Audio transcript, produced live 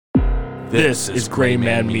This is Gray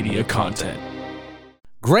Man Media content.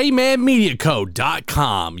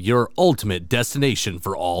 GrayManMediaCo.com, your ultimate destination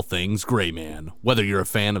for all things Gray Man. Whether you're a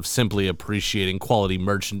fan of simply appreciating quality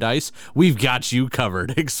merchandise, we've got you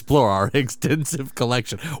covered. Explore our extensive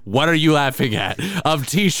collection. What are you laughing at? Of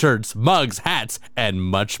t-shirts, mugs, hats, and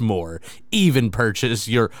much more. Even purchase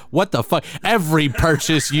your every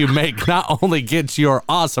purchase you make not only gets your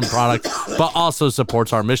awesome product, but also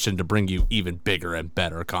supports our mission to bring you even bigger and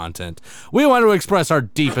better content. We want to express our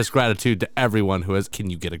deepest gratitude to everyone who has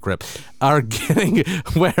you get a grip, are getting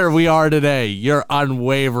where we are today. Your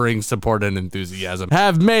unwavering support and enthusiasm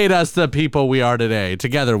have made us the people we are today.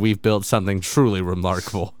 Together, we've built something truly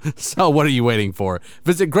remarkable. So what are you waiting for?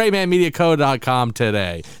 Visit GrayManMediaCo.com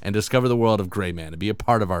today and discover the world of Gray Man and be a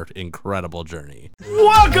part of our incredible journey.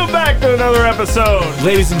 Welcome back to another episode.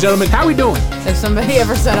 Ladies and gentlemen, how we doing? If somebody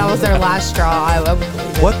ever said I was their last straw, I would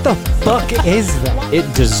believe it. What the fuck is that?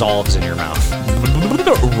 It dissolves in your mouth.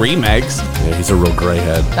 Remegs. Yeah, he's a real gray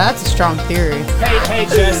head. That's a strong theory. Hey,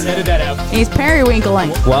 Jess, edit that out. He's periwinkling.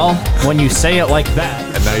 Well, when you say it like that,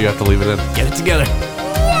 And now you have to leave it in. Get it together.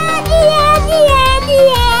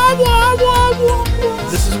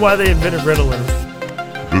 This is why they invented Ritalin.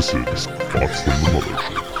 This is Thoughts from the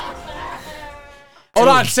Mothership. Hold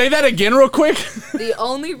on, say that again real quick. The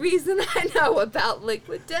only reason I know about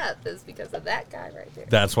liquid death is because of that guy right there.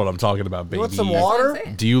 That's what I'm talking about, baby. you want some That's what I'm water?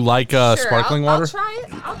 saying. Do you like Sure, sparkling water? I'll try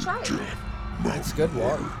it. I'll try it. It's good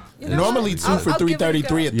water. You know Normally what? two for I'll give it a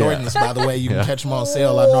 $3.33 at go. Thornton's, by the way. You can catch them on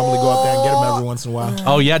sale. I normally go up there and get them every once in a while.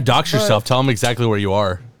 Oh, yeah, dox yourself. Tell them exactly where you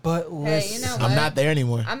are. But Hey, you know what? I'm not there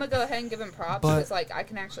anymore. I'm gonna go ahead and give him props But- because, like, I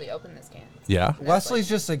can actually open this can. Yeah? Wesley's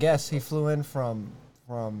just a guest. He flew in from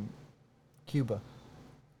Cuba.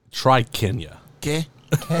 Try Kenya. Okay.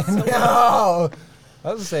 No, I was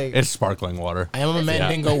gonna say It's sparkling water. I am a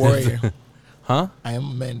Mandingo Yeah. warrior. Huh? I am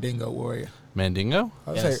a Mandingo warrior. Mandingo?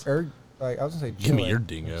 I was Yes. gonna say I was gonna say Give me Chile your or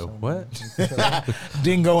dingo. something. What?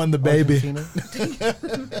 Dingo and the baby. Argentina?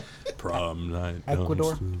 Prom night.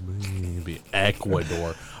 Ecuador? Baby.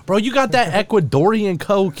 Ecuador. Bro, you got that Ecuadorian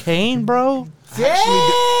cocaine, bro?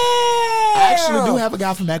 I actually do have a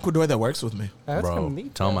guy from Ecuador that works with me. That's Bro, kinda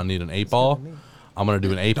neat, tell him bro. I need an 8 That's kinda ball. neat. I'm going to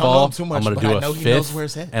do an 8 Don't know ball. him too much, I'm going to but do I a know he knows fifth. where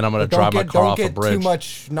it's at. And I'm going to But drive my car off a don't bridge. get too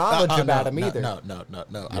much knowledge about him either. No. I don't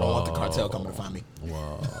want the cartel coming to find me.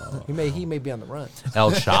 He may be on the run.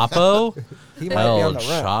 El Chapo? He might be El on the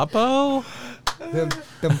run. Chapo?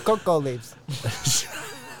 Them cocoa leaves.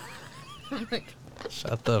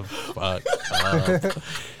 Shut the fuck up.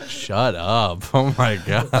 Shut up. Oh my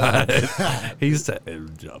God. He said El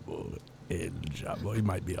Chapo. El Chapo. He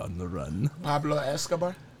might be on the run. Pablo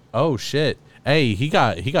Escobar? Oh shit. Hey, he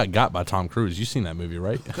got by Tom Cruise. You seen that movie,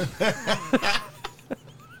 right?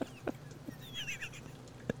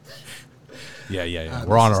 Yeah.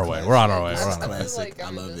 We're on our way. We're on our way. We're on our way. I feel like I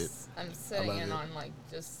love it. I'm sitting love in it. on, like,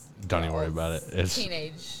 just... Don't even worry about it. It's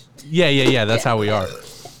teenage... yeah. That's how we are.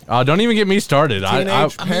 Don't even get me started. I mean, you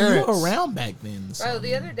Parents. were around back then. Bro, So.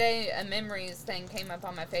 the other day, a memories thing came up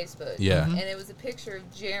on my Facebook. Yeah. And it was a picture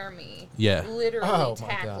of Jeremy Yeah. literally Oh, my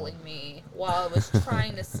tackling me while I was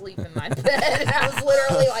trying to sleep in my bed. And I was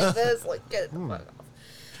literally like this, like, get the fuck off.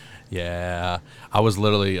 Yeah, I was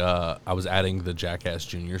literally I was adding the Jackass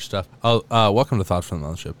Junior stuff. Oh, welcome to Thoughts from the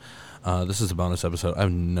Mothership. This is a bonus episode. I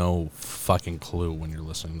have no fucking clue when you're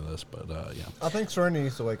listening to this, but yeah. I think Serenity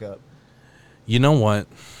needs to wake up. You know what?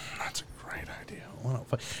 That's a great idea.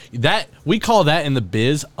 That we call that in the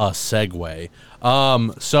biz a segue.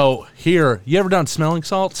 So here, you ever done smelling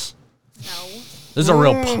salts? No. This is a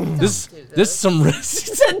real. This is some. He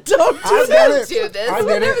said, "Don't do I that." did it. Do this. I did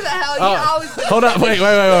Whatever it. the hell you always do. Hold on, wait.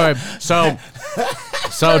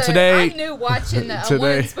 So But today, I knew watching the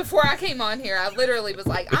today- once before I came on here, I literally was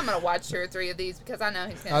like, I'm gonna watch 2 or 3 of these because I know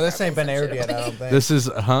he's gonna. Oh, this start ain't been pulling some aired shit yet. I on me. don't think. this is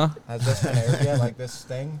Has this been aired yet? Like this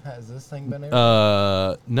thing? Has this thing been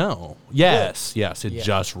aired? No. Yes. It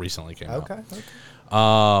just recently came out. Okay.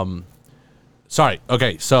 Sorry.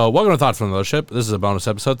 Okay. So welcome to Thoughts from the Mothership. This is a bonus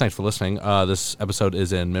episode. Thanks for listening. This episode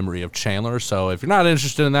is in memory of Chandler. So if you're not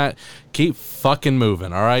interested in that, keep fucking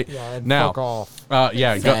moving. All right. Yeah, and now, fuck off.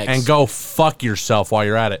 Go fuck yourself while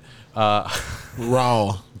you're at it.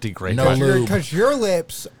 Raw. Degrade. No lube. Because your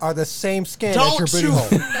lips are the same skin Don't as your you-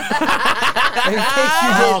 booty hole. In case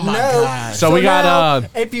you Oh didn't my know. God. So we got now,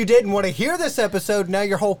 if you didn't want to hear this episode, now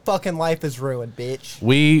your whole fucking life is ruined, bitch.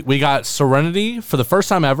 we got Serenity for the first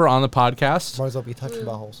time ever on the podcast. Might as well be touching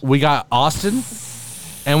buttholes. We got Austin.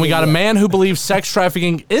 And we got a man who believes sex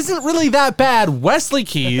trafficking isn't really that bad, Wesley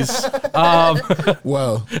Keys.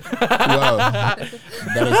 Whoa. That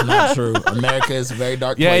is not true. America is a very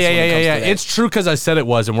dark place. when it comes to that. It's true because I said it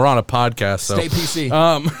was, and we're on a podcast. So. Stay PC.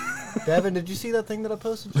 Devin, did you see that thing that I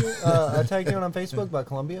posted you? I tagged you on Facebook about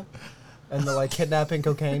Colombia and the like kidnapping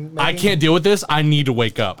cocaine. I making? can't deal with this. I need to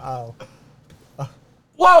wake up. Oh,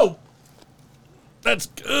 Whoa! That's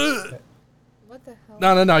good. What the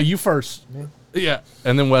hell? No. You first. Yeah,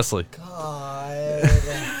 and then Wesley. God.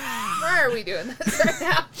 Why are we doing this right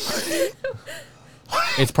now?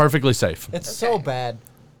 It's perfectly safe. It's so Okay. bad.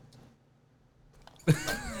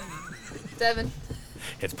 Devin,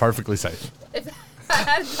 It's perfectly safe. if I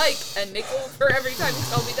had like a nickel for every time you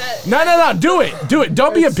told me that. No. Do it.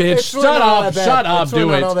 Don't be a bitch. It's really not all that bad. Shut up. It's really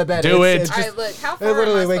Do not all that it. bad. Do It's it. All right, look. How far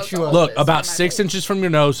literally am I wakes supposed you to up. hold Look, this about from my 6 face? inches from your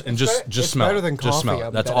nose and just It's smell better it. than Just smell coffee, it.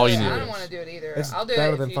 I'm That's betting. all you I need. don't want to do it either. It's I'll do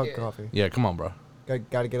better it than if you fuck do. coffee. Yeah, come on, bro.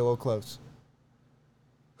 Got to get a little close.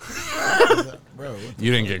 Bro,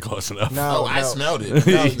 You didn't get close enough. No, I no. smelled it.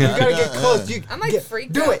 No, you gotta get close. You, I'm, like,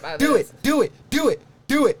 freaked do out it. by Do this. it. Do it. Do it.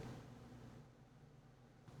 Do it.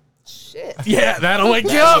 Shit. Yeah, that'll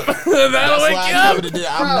wake you up. That'll That's wake why you I up. covered it.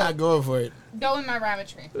 I'm Bro. not going for it. Go in my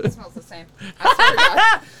rabbitry. It smells the same. I swear to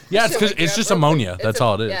God. Yeah, it's Shit, because wake you it's up just real quick. ammonia. It's That's a-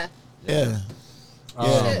 all it is. Yeah.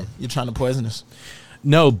 Yeah. Shit. You're trying to poison us.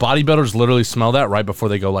 No, bodybuilders literally smell that right before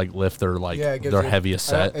they go like lift their Yeah, it gives their you- heaviest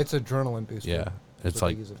set. It's adrenaline booster. Yeah, That's it's what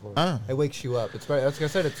like they use it for. Oh. It wakes you up. It's better. That's like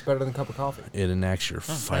I said. It's better than a cup of coffee. it enacts your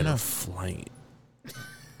fight or enough. flight.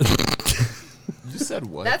 You said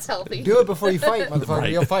what? That's healthy. Do it before you fight, motherfucker.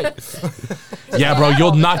 Right. You'll fight. Yeah, bro, you'll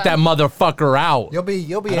all the knock that time. motherfucker out. You'll be I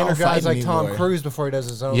don't energized fight like Tom anymore. Cruise before he does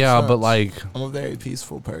his own. Yeah, but stunts. like, I'm a very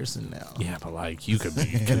peaceful person now. yeah, but like, you could be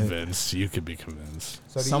convinced. You could be convinced.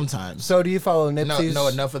 So do you- Sometimes. So do you follow No, Nipsey's? no,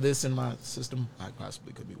 enough of this in my system. I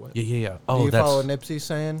possibly could be what? Yeah. Do Oh, you follow that's Nipsey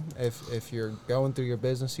saying if you're going through your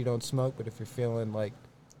business, you don't smoke, but if you're feeling like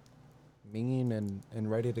mean and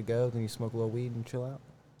ready to go, then you smoke a little weed and chill out.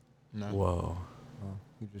 No. whoa. Oh,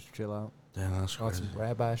 you just chill out Damn, that's on crazy. some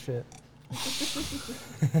rabbi shit.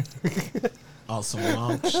 Awesome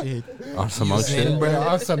long shit. Awesome, You shit. zen, bro?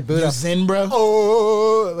 on some You Buddha. zen, bro?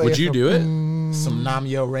 Oh, like Would you do it? Some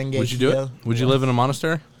Namyo Renge. Would you do it? Would you live in a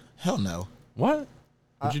monastery? Hell no. What?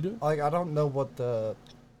 Would you do it? Like I don't know what the.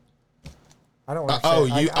 I don't. oh,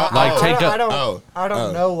 understand. you- Like, take I a- don't. oh, I don't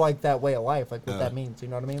oh. know like that way of life, like what that means. You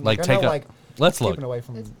know what I mean? Like, I take know, a- like let's look. keeping away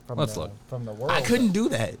from Let's the, look. from the world. I couldn't do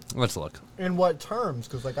that. Let's look. In what terms?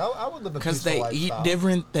 Because like I would live a Because peaceful they eat lifestyle.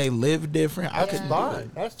 different, they live different. I That's couldn't do fine.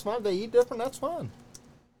 it. That's fine. They eat different. That's fine.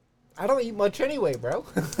 I don't eat much anyway, bro.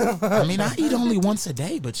 I mean, I eat only once a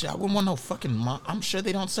day, but I wouldn't want no fucking. I'm sure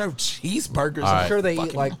they don't serve cheeseburgers. All I'm right. sure they eat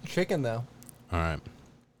Fucking- like chicken though. All right.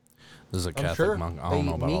 This is a I'm Catholic sure monk. I they don't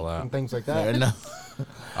know eat about all meat that. and things like Fair that. enough.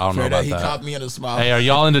 I don't know Fair about that he that. caught me in a smile. Hey, are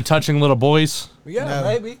y'all into touching little boys? Yeah, No.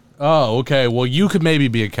 maybe. Oh, okay. Well, you could maybe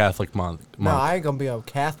be a Catholic monk. No, I ain't gonna be a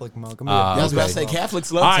Catholic monk. I'm Ah, I was about to okay. say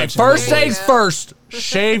Catholics love All right, touching first little things boys. first.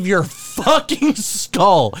 Shave your fucking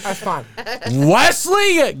skull. That's fine.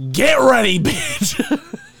 Wesley, get ready, bitch.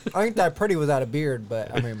 I ain't that pretty without a beard,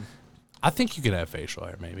 but I mean, I think you could have facial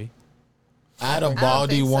hair, maybe. I had a don't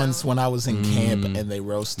baldy think so. once when I was in camp, and they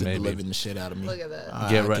roasted maybe. the living shit out of me. Look at that.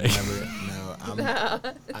 Get I ready. Could never, no,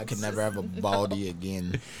 I could never have a baldy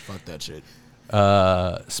again. Fuck that shit.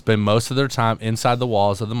 Spend most of their time inside the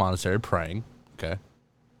walls of the monastery praying. Okay.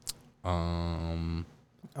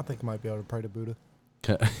 I think I might be able to pray to Buddha.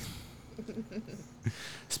 Okay.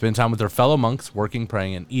 Spend time with their fellow monks, working,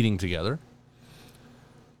 praying, and eating together.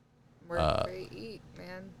 Work, pray, eat,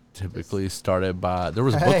 man. Typically started by there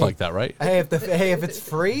was a book Hey. like that, right? Hey, if it's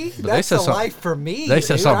free, they that's said the some- life for me. they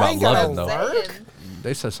said dude. something I about ain't gotta loving, though. work.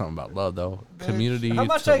 They said something about love though. Community. How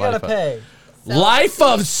much to I gotta life of- pay? Life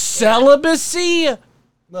of celibacy?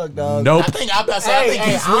 Look, dog. Nope. I think I think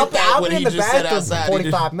he's I'll, with that I'll when be in he the just said bathroom outside. for He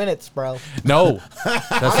did- 45 minutes, bro. No,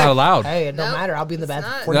 that's not allowed. Hey, it don't Nope. matter. I'll be in the It's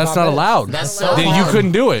bathroom. not. 45 That's not minutes. allowed. That's Not Then you allowed.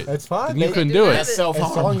 couldn't do it. It's fine. Then you They- couldn't do do that. it. That's As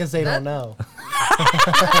self-harm. long as they don't know.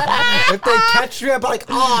 If they catch you, I'm like,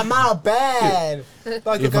 oh, I'm out bad.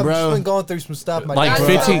 Like, If I've bro- just been going through some stuff. My Like dad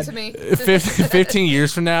That's 15, not to me. 15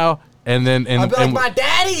 years from now, and then I'll be like, and my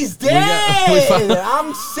daddy's got- dead.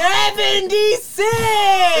 I'm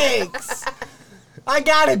 76. I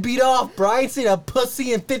got it beat off, bro. I ain't seen a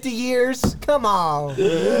pussy in 50 years. Come on.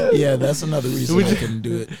 Yeah, that's another reason I couldn't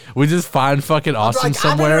do it. we just find fucking Austin Like,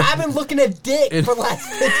 somewhere. I've been looking at dick for the last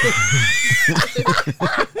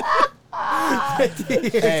 50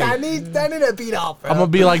 years. I need a beat off, bro. I'm gonna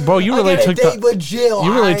be like, bro, you really I got took a date the with Jill.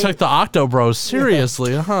 you really alright? took the Octo Bros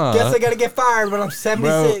seriously, huh? Guess I gotta get fired when I'm Bro,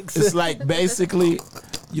 76. it's like basically,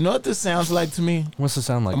 you know what this sounds like to me? What's it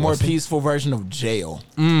sound like? A more Wesley? peaceful version of jail.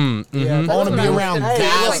 Yeah, I want to be around Hey,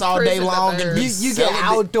 guys like all day prison, but long better. and be You get celibate.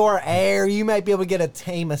 outdoor air. You might be able to get a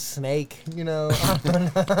tame a snake. You know.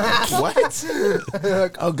 What?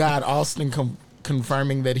 Oh God, Austin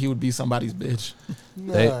confirming that he would be somebody's bitch.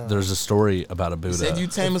 There's a story about a Buddha. Said you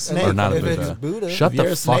tame a snake. or not a If it's Buddha. Buddha. Shut If you're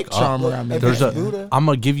the a snake fuck up. charmer, I mean, If There's it's a. Buddha. I'm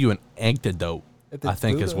gonna give you an antidote. If I it's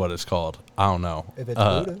think is Buddha. what it's called. I don't know. If it's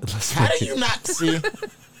Buddha. listen, How do you not see?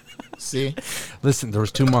 See? listen, there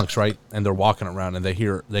was two monks, right? And they're walking around and they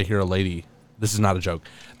hear a lady. This is not a joke.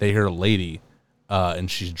 They hear a lady and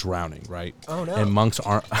she's drowning, right? Oh, no. And monks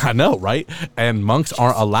aren't I know, right? And monks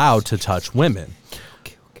aren't allowed to touch women.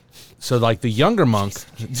 So like the younger monk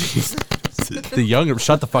shut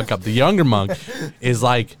the fuck up. The younger monk is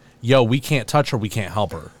like, yo, we can't touch her, we can't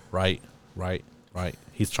help her, right? Right.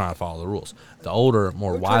 He's trying to follow the rules. The older,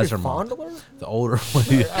 more wiser monk. Fondle her? The older, who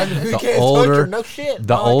the can't touch older, her? No shit.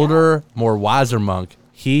 the Oh, my older, more wiser monk,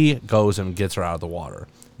 he goes and gets her out of the water.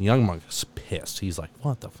 The young monk is pissed. He's like,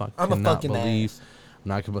 "What the fuck? I'm a Cannot fucking believe." ass. I'm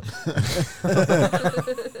not gonna.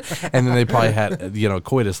 And then they probably had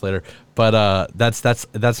coitus later, but that's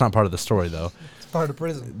not part of the story though. It's part of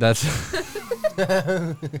prison. That's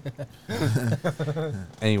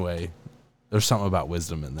anyway. There's something about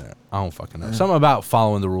wisdom in there. I don't fucking know. Something about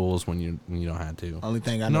following the rules when you don't have to. Only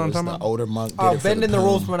thing I know know what I'm is talking the about? older monk did Oh, it for bending the poon.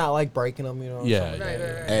 rules when I like breaking them, you know. Yeah, Right.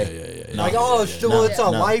 Hey, no, Like, oh, it's still it's a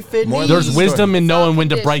life in More me. There's It's wisdom in It's knowing all when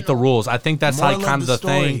to break the conditional. rules. I think that's like Moral kind of the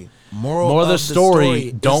story. thing. Moral of the story,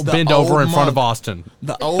 is don't the bend over old in front of monk. Austin.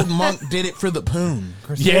 The old monk did it for the poon.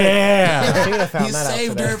 Yeah. Christina found He that out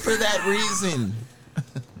saved today. her for that reason.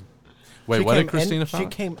 Wait, She what did came Christina in, She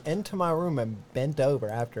find? came into my room and bent over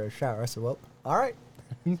after a shower. I said, well, all right.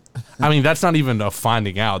 I mean, that's not even a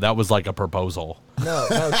finding out. That was like a proposal. No,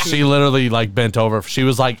 She literally like bent over. She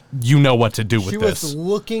was like, "You know what to do with she this." was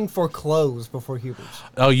looking for clothes before Huber's.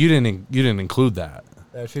 Oh, you didn't include that.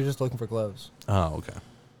 She was just looking for clothes. Oh, okay.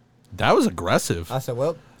 That was aggressive. I said,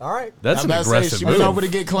 well, all right. That's I'm an about to say, aggressive she went over to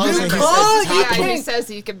move. get clothes and he Oh, said, you Yeah, he can't- says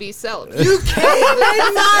he could be celibate. You came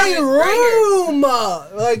in my Right room.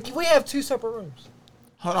 Like, we have two separate rooms.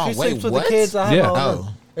 hold on, She wait, sleeps with what? the kids. I have Yeah. my own Oh. room.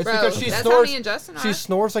 It's Bro, because she that's how snores. me and Justin She are.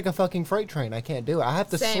 snores like a fucking freight train. I can't do it. I have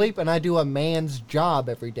to Same. sleep, and I do a man's job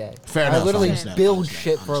every day. Fair I enough, literally I understand, build I understand,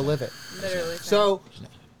 shit I for a living. Literally. So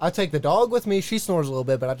I take the dog with me. She snores a little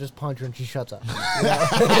bit, but I just punch her and she shuts up.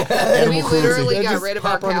 we literally Yeah, got just rid of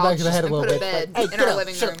our pop her on the back couch of the head a and little put a bit. bed Hey, in get our up,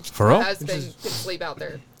 living shut room. up. For My real? husband could sleep out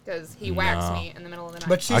there because he whacks No. me in the middle of the night.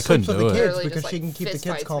 But she I couldn't sleeps with do the it. kids Literally because just, she like, can keep the fist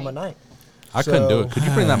kids fights calm me. at night. I couldn't do So- it. Could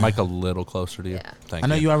you bring that mic a little closer to you? Yeah. Thank I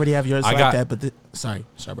know you already have yours I like got- that, but sorry,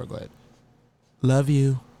 bro, go ahead. Love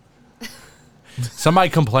you. Somebody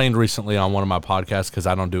complained recently on one of my podcasts because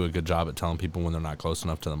I don't do a good job at telling people when they're not close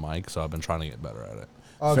enough to the mic. So I've been trying to get better at it.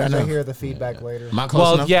 Oh, Fair because I enough. hear the feedback later. Am I close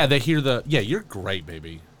Well, enough? yeah, they hear you're great,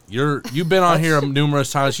 baby. You've been on here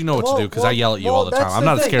numerous times. You know what to do because I yell at you all the time. that's I'm the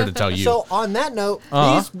not thing. scared to tell you. So on that note,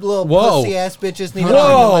 Uh-huh. these little Whoa. pussy ass bitches need to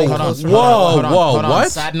Whoa. bring the mic Hold on, closer. Whoa, hold on.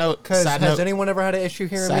 what? Side note, Because side has note. anyone ever had an issue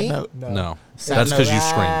hearing Side me? note. No. Side That's because you note.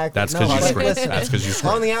 scream. That's because No, you like, scream. listen. That's because you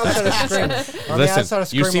scream. On the outside of scream. On the outside of Listen,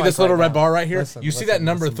 scream you see like this little right red now. bar right here? Listen, You see listen, that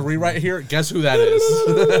number listen. 3 right here? Guess who that is?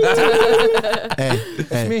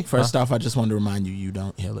 Hey, me. first off, I just want to remind you, you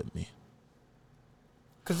don't yell at me.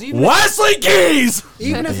 Because even, Wesley Keys!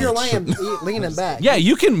 even if you're leaning back, Yeah,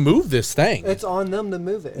 you can move this thing. it's on them to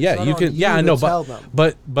move it. It's Yeah, not you on can. Yeah, I to know, tell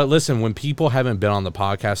but them. listen, when people haven't been on the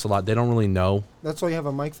podcast a lot, they don't really know. That's why you have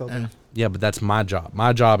a mic filter. Yeah, but that's my job.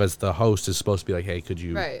 My job as the host is supposed to be like, hey, could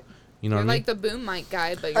you? Right. You know You're what I mean? like the boom mic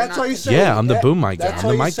guy, but you're That's not. why you the- say. Yeah, I'm the boom mic guy. That's I'm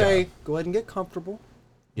why the you mic say, guy. go ahead and get comfortable.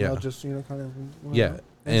 Yeah. I'll just kind of. Yeah,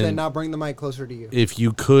 And then and now bring the mic closer to you. if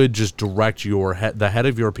you could just direct the head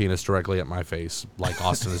of your penis directly at my face, like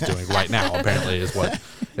Austin is doing right now, apparently is what.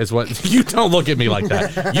 You don't look at me like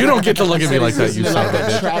that. You don't get to look at me like that. You son of a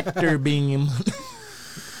bitch. Tractor beam.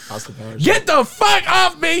 Get the fuck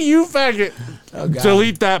off me, you faggot!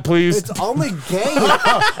 Delete that, please. It's only gay.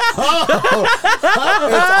 It's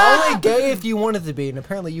only gay if you want it to be, and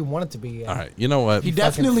apparently you want it to be. All right, you know what? He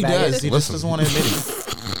definitely faggot. does. He Listen. just doesn't want to admit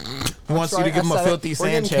it. He wants you to right, give him I a said it. filthy We're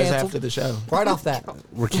getting Sanchez canceled. after the show. Right off that.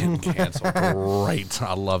 We're getting canceled. Great.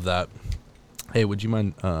 I love that. Hey, would you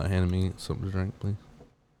mind handing me something to drink, please?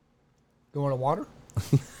 You want a water?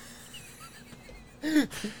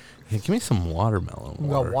 Hey, give me some watermelon We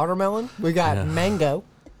water. got watermelon. We got Yeah. mango.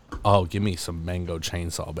 Oh, give me some mango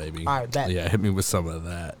chainsaw, baby. All right, bet. Yeah, hit me with some of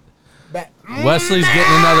that. Bet. Wesley's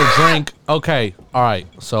getting another drink. Okay, all right.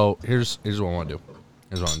 So here's what I want to do.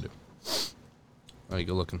 Here's what I want to do. Oh, you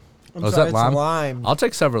good looking. I'm Is sorry, that it's lime? lime. I'll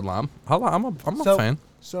take severed lime. I'm a So- fan.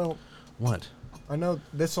 So What? I know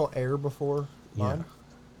this will air before lime.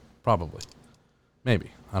 Probably.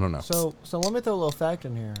 Maybe. I don't know. So let me throw a little fact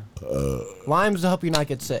in here. Limes to help you not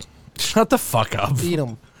get sick. Shut the fuck up. Eat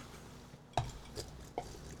them.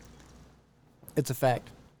 It's a fact.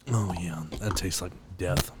 Oh yeah, that tastes like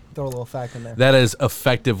death. Throw a little fact in there. That has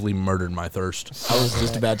effectively murdered my thirst. I was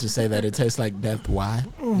just about to say that it tastes like death. Why?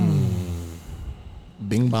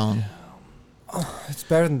 Bing bong. It's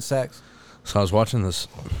better than sex. So I was watching this,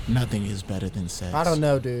 Nothing is better than sex. I don't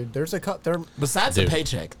know, dude. There's a cup there. Besides Dude. a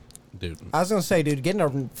paycheck, dude. I was gonna say, dude, getting a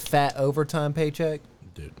fat overtime paycheck.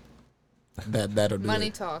 Dude, that'll do Money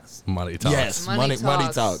it. talks. money talks. Yes, Money money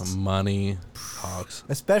talks. talks. Money talks.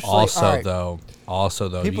 Especially Also, all right, though,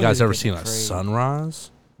 you People guys need to ever get seen the a trade.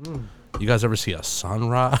 sunrise? You guys ever see a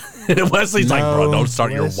sunrise? Wesley's like, bro, No, don't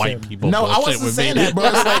start your listen. white people No, I bullshit wasn't with saying me. that, bro.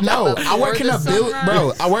 It's like, no, I work in a Before the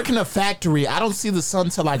sunrise. I work in a factory. I don't see the sun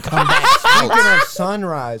till I come back. Speaking of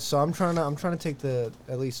sunrise, so I'm trying to take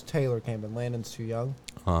at least Taylor camping. Landon's too young.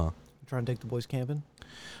 I'm trying to take the boys camping.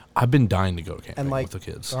 I've been dying to go camping And like with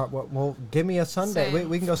the kids. well, give me a Sunday. Same.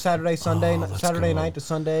 We can go Saturday, Sunday, let's Saturday go. night to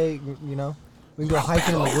Sunday. You know, we can go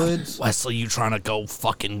hiking in the woods. Wesley, you trying to go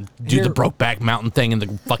fucking do Here- the Brokeback Mountain thing in the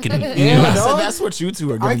fucking... Yeah, So no. that's what you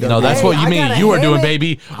two are going to No, do. that's Hey, what you I mean. got a You are doing, hammock.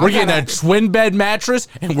 baby. We're I got getting a twin bed mattress,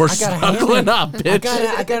 and we're I got a snuggling hammock. up, bitch.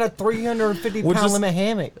 I got a 350 We're pound just- limit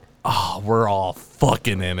hammock. Oh, we're all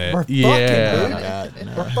fucking in it. We're fucking, yeah. dude. God,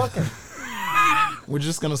 no. We're fucking. We're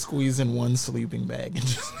just going to squeeze in one sleeping bag. And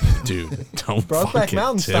just, Dude, don't Brokeback fucking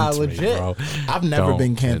Mountain tempt style, me, legit. bro. I've never Don't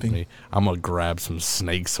been tempt camping. me. I'm going to grab some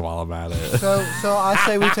snakes while I'm at it. So I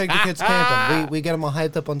say we take the kids camping. We get them all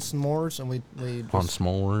hyped up on s'mores and we On just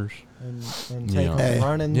s'mores. and take Yeah. them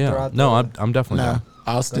running Yeah. throughout. No, the, I'm definitely no, down.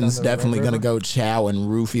 Austin's Go down the definitely Red going to River? go chow and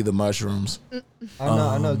roofie the mushrooms.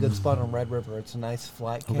 I know a good spot on Red River. It's a nice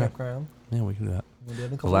flat campground. Yeah, we can do that. We did it in a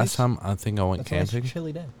The couple last weeks. time I think I went That's a nice camping,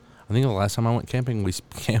 chilly day. I think the last time I went camping, we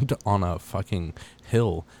camped on a fucking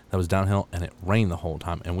hill that was downhill, and it rained the whole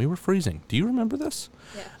time, and we were freezing. Do you remember this?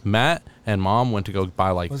 Yeah. Matt and Mom went to go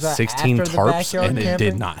buy like Was that 16 after the tarps, backyard and it camping?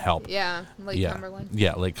 did not help. Yeah, Lake yeah, Cumberland.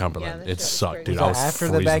 yeah, Lake Cumberland. that It shit was sucked, crazy. dude. Was I that was after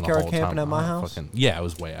the freezing backyard whole camping time. at my Oh, house? yeah, it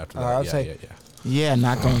was way after that. I would yeah, say- yeah. Yeah,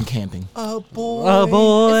 not going camping. Oh boy. Oh It's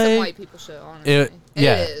boy. some white people shit, honestly.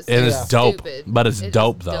 Yeah, it is. it is It's dope, stupid. but it's It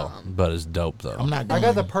dope is though. dumb. But it's dope though. I'm not I going.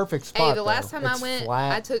 got the perfect spot. Hey, the last though. time I It's went,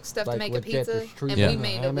 flat, I took stuff to like, make legit, a pizza, there's trees and Yeah. we in the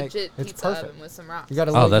made a hammock. legit It's pizza perfect. oven with some rocks. You got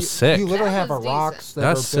Oh, that's sick. You literally That have a was rocks decent. that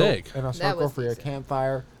That's are built sick. in a That circle was for your decent.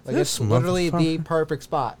 campfire. Like This it's literally the motherfucker. perfect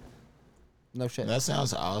spot. No shit. That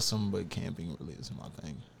sounds awesome, but camping really isn't my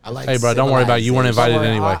thing. I like. Hey, bro, don't worry about it. You weren't civilization.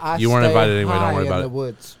 invited Don't worry, anyway. I You weren't stay invited anyway. Don't high worry in about the it.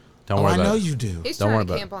 woods. Don't Oh, worry I about know it. you do. He's Don't worry trying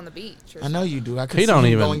to about it. camp on the beach. Or I know you do. I could He see don't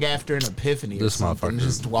him even- going after an epiphany. This or something, motherfucker.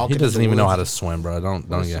 just walking. He doesn't even know how to woods. swim, bro. Don't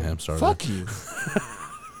get him started. Fuck you.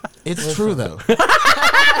 It's true though.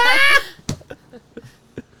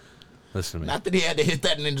 Listen to me. Not that he had to hit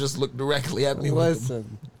that and then just look directly at me. with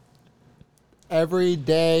Listen. Every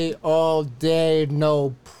day, all day,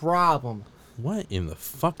 no problem. What in the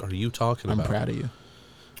fuck are you talking the- I'm about? proud of you.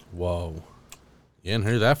 Whoa. You didn't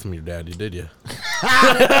hear that from your daddy, did you?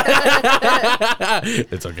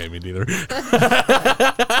 It's okay, me neither.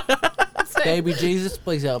 Baby Jesus,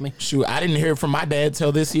 please help me. Shoot, I didn't hear it from my dad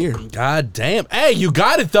till this year. God damn. Hey, you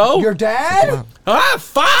got it though. Your dad? Ah,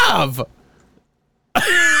 5.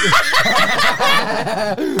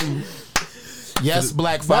 Yes,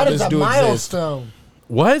 black That fathers is a do exist. milestone.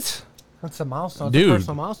 What? That's a milestone. It's Dude. a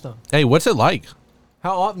personal milestone. Hey, what's it like?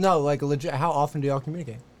 How often? No, like legit. How often do y'all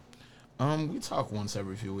communicate? We talk once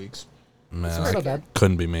every few weeks. Man, It's not bad.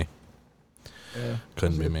 couldn't be me. Yeah.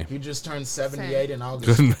 Couldn't be me. He just turned 78 in August.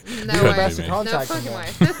 Couldn't, No couldn't way. Best be of me. No contact. fucking anymore.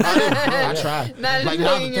 way. I tried. Not in Like, a now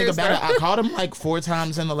million to think years, about it, bro. I called him like 4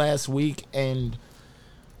 times in the last week, and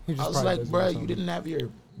He just I was probably like, doesn't bro, know you something. didn't have your.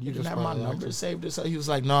 You didn't just have my probably likes number it. saved or so. He was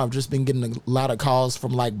like, no, I've just been getting a lot of calls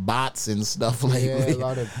from like bots and stuff lately. Yeah, a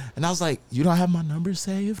lot of. And I was like, you don't have my number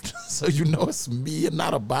saved? So you know it's me and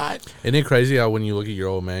not a bot? Isn't it crazy how when you look at your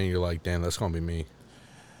old man, you're like, damn, that's going to be me.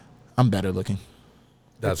 I'm better looking.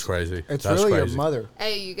 That's crazy. It's That's really crazy. your mother.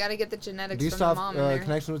 Hey, you got to get the genetics Do you from still the have mom in there.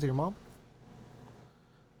 connection with your mom?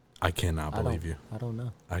 I cannot I don't- believe you. I don't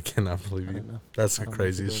know. I cannot believe you. don't know. That's the I don't know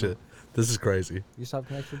craziest if you shit. This is crazy. You still have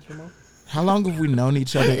connection with your mom? How long have we known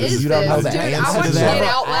each other? What and is you don't know this? the Dude, I answer watched to Get that?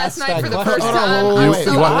 Out last night for the Ask that first question. time. Hold on, I'm wait,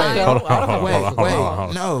 so you want- high. hold on, Wait, hold on, wait, hold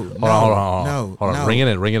on. no, Hold on, no, hold on, no, hold on. no. Ring it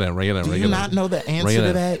in, ring it in, ring it in, Do ring you it not in. know the answer Ring it to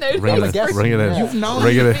in. that? Ring I'm it in, guessing, ring it in. yeah. You've known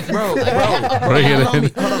Ring it in. bro. Bring it Hold on,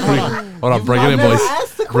 in. hold on. Hold on, bring it in, never boys.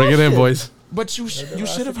 asked the Bring it in, question. boys. But you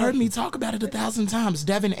should have heard me talk about it 1,000 times.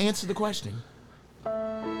 Devin, answer the question.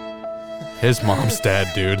 His mom's dad,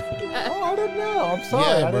 dude. Oh, I didn't know. I'm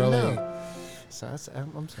sorry. Yeah, I bro, didn't like- know. So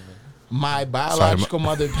I'm sorry. My biological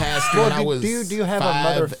mother passed when I was do you have a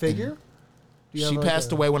mother 5, figure? and Do you She have, like,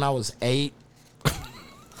 passed a- away when I was 8.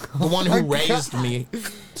 The one my who God. raised me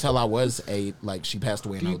till I was 8, like she passed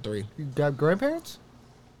away in 03. You got grandparents?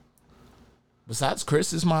 Besides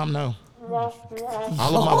Chris's mom, no. All of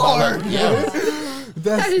my ballers, yeah.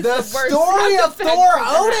 That is The the worst story sound of effect Thor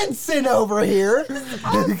ever. Odinson over here.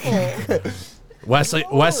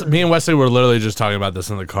 Me and Wesley were literally just talking about this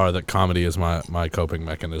in the car. That comedy is my coping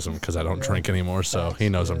mechanism because I don't drink anymore. So he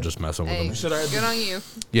knows I'm just messing with Hey, him. good on you.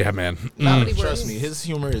 Yeah, man. Comedy Trust works. me, his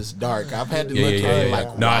humor is dark. I've had to Yeah, look yeah, at yeah, it yeah.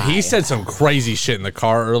 like, No, why? he said some crazy shit in the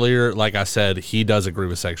car earlier. Like I said, he does agree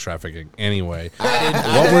with sex trafficking. Anyway,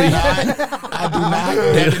 what were you? I do not.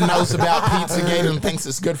 David knows about Pizzagate and thinks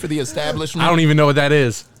it's good for the establishment. I don't even know what that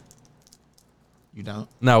is. You don't?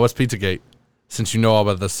 No, what's Pizzagate? Since you know all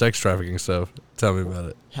about the sex trafficking stuff, tell me about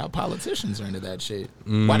it. How politicians are into that shit.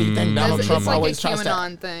 Why do you think Donald It's Trump like a always tries to?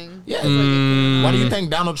 QAnon thing. Yeah. It's like a QAnon. Why do you think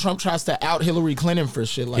Donald Trump tries to out Hillary Clinton for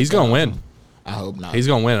shit like He's that? gonna win. I hope not. He's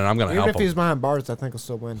gonna win, and I'm gonna Even help if he's him. behind bars, I think he'll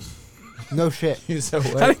still win. No shit. He's so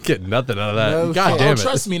I didn't get nothing out of that. No God shit. damn Oh, it!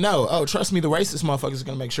 trust me, no. Oh, trust me, the racist motherfuckers are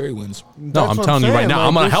gonna make sure he wins. No, I'm That's what telling you right saying, now, like,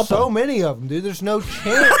 I'm gonna there's help so him. many of them, dude. There's no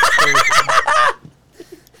chance.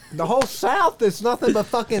 The whole South is nothing but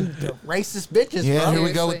fucking racist bitches, Yeah, bro. here we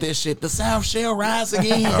go Seriously. with this shit. The South shall rise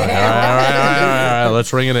again. All right.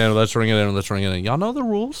 Let's ring it in. Let's ring it in. Y'all know the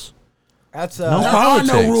rules. That's No There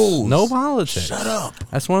politics. are no rules. No politics. Shut up.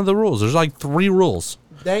 That's one of the rules. There's like 3 rules.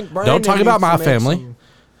 Thank Don't talk Brandon about needs my to make family. some-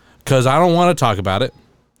 Because I don't want to talk about it.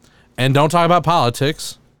 And don't talk about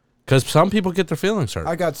politics. Because some people get their feelings hurt.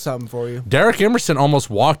 I got something for you. Derek Emerson almost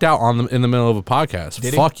walked out in the middle of a podcast.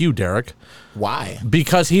 Did he? Fuck you, Derek. Why?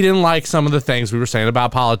 Because he didn't like some of the things we were saying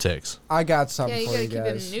about politics. I got something Yeah, you for gotta you keep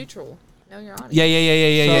guys. him neutral. Know your audience.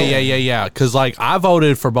 Yeah. Because like I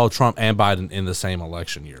voted for both Trump and Biden in the same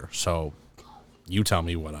election year. So you tell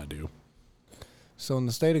me what I do. So in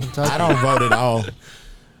the state of Kentucky, I don't vote at all.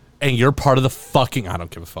 And you're part of the fucking. I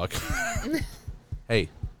don't give a fuck. Hey,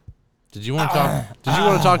 did you want to talk? Did you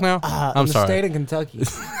want to talk now? I'm in the sorry. state of Kentucky,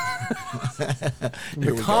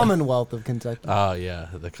 the Commonwealth of Kentucky. Oh yeah,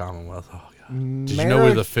 the Commonwealth. Oh god. Did you know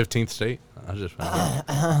we're the 15th state? I just found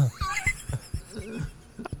out.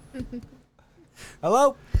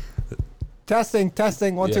 Hello. Testing. 1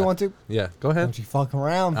 2 Yeah. 1 2. Yeah, go ahead. Don't you fucking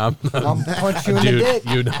around? I'm- I'll punch you in the Dude, dick.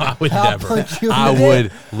 you know I would I'll never. punch you in I the would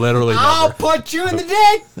dick. literally I'll never. punch you in the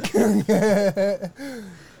dick.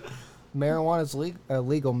 Marijuana is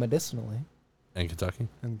legal medicinally In Kentucky,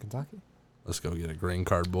 in Kentucky. let's go get a green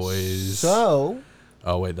card, boys. So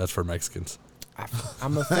Oh wait, that's for Mexicans.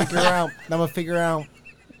 I'm gonna figure out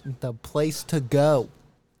the place to go.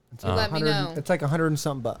 It's You let me know. It's like $100 and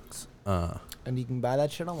something bucks, and you can buy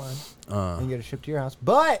that shit online and get it shipped to your house.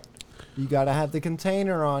 But you gotta have the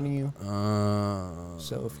container on you.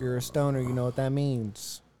 So if you're a stoner, you know what that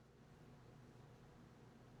means.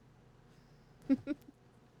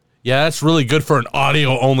 Yeah, that's really good for an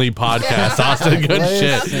audio only podcast, Austin. Good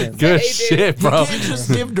Listen. shit. Good Hey, dude. shit, You bro. can't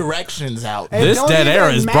just give directions out. It This don't dead air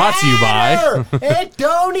even is brought to you by- matter. It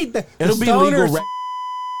don't even. It'll be legal.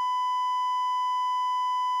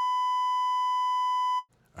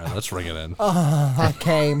 All right, let's ring it in. I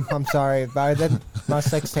came. I'm sorry. My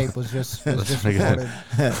sex tape was just make it recorded.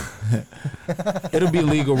 It'll be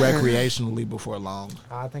legal recreationally before long.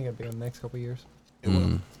 I think it'll be in the next couple of years. It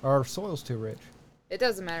will. Our soil's too rich. It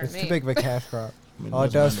doesn't matter It's to too me. big of a cash crop. mean, Oh,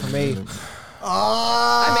 it does for me. I mean, in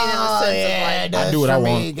the sense of like, I do what I for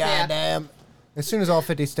want. me, goddamn. As soon as all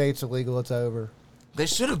 50 states are legal, it's over. They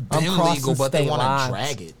should have I'm been crossing legal, but they state want to lines.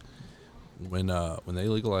 drag it. When they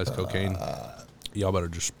legalize cocaine, y'all better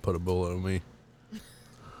just put a bullet on me.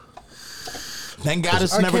 Thank God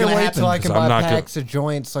it's I never can't gonna wait happen. till I can 'cause I'm buy not gonna- packs of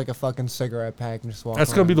joints like a fucking cigarette pack and just walk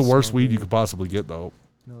That's gonna be the around worst smoking. weed you could possibly get, though.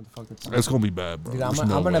 You know what the fuck it's That's gonna be bad, bro. Dude, There's I'm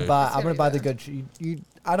no gonna way. buy. It's I'm gonna gonna buy be the good.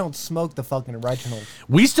 I don't smoke the fucking original.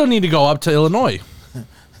 We still need to go up to Illinois.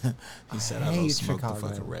 He said, "I hate don't smoke Chicago. the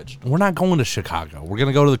fucking reg." We're not going to Chicago. We're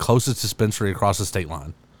gonna go to the closest dispensary across the state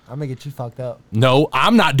line. I'm gonna get you fucked up. No,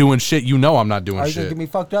 I'm not doing shit. You know I'm not doing Are you gonna shit. get me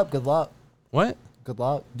fucked up? Good luck. What? Good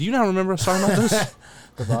luck. Do you not remember us talking about this?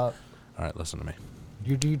 Good luck. All right, listen to me.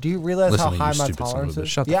 Do you realize Listen how to you, high my stupid son of a tolerance bitch. is?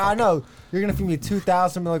 Shut the Yeah, I fuck know. You're gonna feed me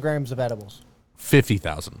 2,000 milligrams of edibles.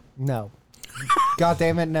 50,000. No. God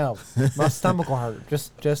damn it, no. My stomach will hurt.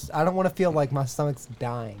 Just I don't want to feel like my stomach's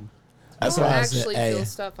dying. That's I what don't I said. actually Hey, feel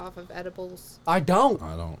stuff off of edibles. I don't.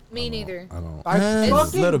 I don't. Me neither. I don't. I a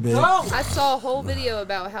fucking little bit. don't. I saw a whole video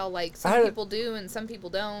about how like some I had- people do and some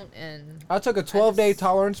people don't, and I took a 12-day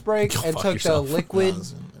tolerance break Go and fuck took yourself. the liquid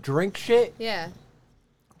drink shit. yeah,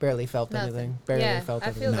 Barely felt nothing. anything. Barely yeah, felt I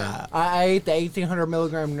anything. feel that. I ate the 1,800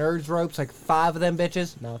 milligram Nerds ropes, like 5 of them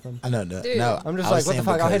bitches. Nothing. I know. Dude. No, I'm just I was like, what the saying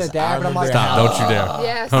fuck? I'll hit a because dab, I and I'm like, remember Stop! how- Don't you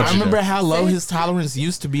dare! Yeah, Don't I you remember dare. how low See? his tolerance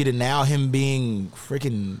used to be to now him being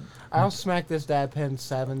freaking. I'll smack this dab pen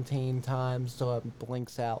 17 times till it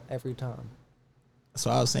blinks out every time. That's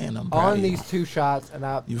what I was saying. I'm proud on of you. these 2 shots, and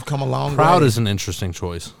You've come a long Proud way. is an interesting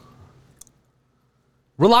choice.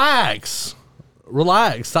 Relax.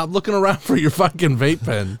 Stop looking around for your fucking vape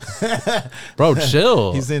pen. Bro,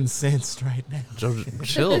 chill. He's incensed right now.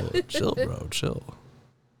 Chill, bro, chill.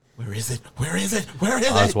 Where is it? Where is it? Where is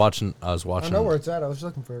I was it? watching. I know where it's at. I was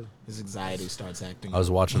looking for it. His anxiety starts acting. I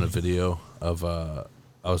was watching a video of.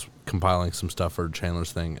 I was compiling some stuff for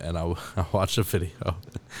Chandler's thing, and I watched a video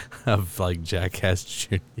of like Jackass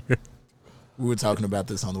Jr. We were talking about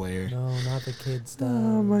this on the way here. No, not the kid stuff.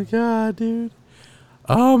 Oh my god, dude.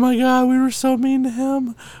 Oh my god, we were so mean to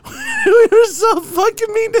him. We were so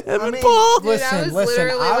fucking mean to him and Paul. Dude, I was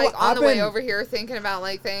literally like on I've the way been- over here thinking about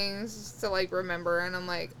like things to like remember, and I'm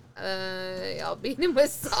like, y'all beat him with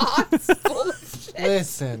socks full of shit.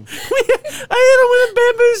 Listen, I hit him with a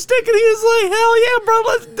bamboo stick, and he was like, "Hell yeah, bro,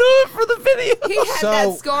 let's do it for the video." He had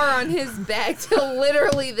that scar on his back till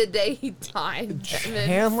literally the day he died.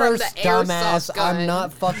 Chandler's from the airsoft dumbass. gun. I'm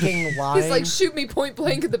not fucking lying. He's like, shoot me point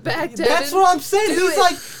blank in the back, Devin. That's what I'm saying. Do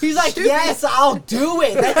He's like, Shoot yes, me. I'll do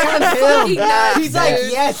it. That's on Fucking him. nuts, He's like,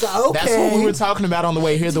 dude. yes, okay. That's what we were talking about on the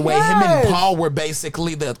way here. The way him Yes. and Paul were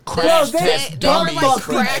basically the Bro, crash they test They were dummies. like fucked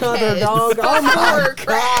each other, crackheads. dog. Oh They my were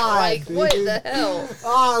crack- god, Like, what dude. the hell?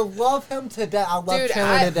 Oh, I love him to death. I love Dude,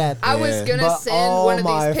 Chandler to death. I was gonna But, send oh one of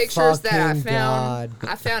my these pictures that I fucking found. God.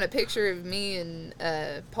 I found a picture of me and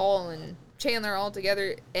Paul and Chandler all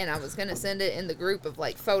together, and I was gonna send it in the group of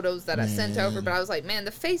like photos that I sent over. But I was like, man,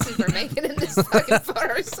 the faces we're making in this fucking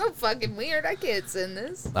photo are so fucking weird. I can't send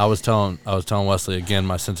this. I was telling Wesley again.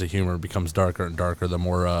 My sense of humor becomes darker and darker the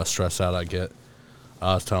more stressed out I get.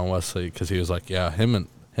 I was telling Wesley because he was like, "Yeah, him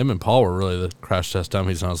and Paul were really the crash test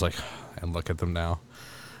dummies," and I was like, "And look at them now."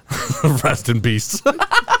 Rest in peace.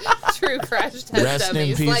 True crash test Rest in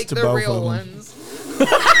dummies, peace like to the both real of 'em. ones.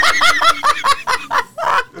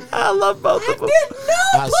 I love both of them.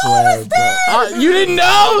 I swear, bro. You didn't know?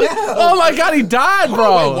 Oh my god, he died,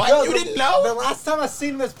 bro. Wait, what? Yo, You didn't The know? last time I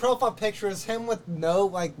seen his profile picture is him with no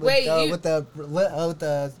like with, Wait, you- with the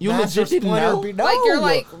You Master legit didn't Splinter know? Beat- Like you're No.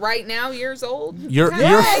 like right now years old. You're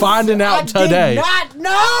Yes! finding out today. I did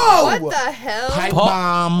not know. What the hell? Pipe Paul-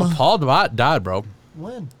 bomb. Paul died, bro.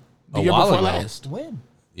 When? The A year while before ago. last. When?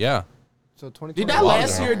 Yeah. So 2020. Did that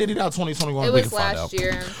last ago. year or did he die 2021? It We was can find last out.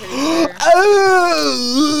 year. I'm pretty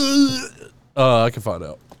sure. I can find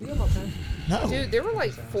out. No. Dude, there were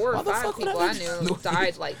like 4 or Why the 5 fuck would people I I be- knew No,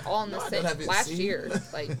 died like all in the I same haven't last seen. year.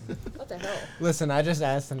 Like, what the hell? Listen, I just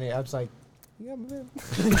asked him. I was like, "Yeah, man."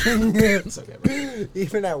 It's okay, bro.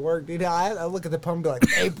 Even at work, dude, I look at the pump and be like,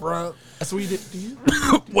 "Hey, bro." That's what you did. Do you?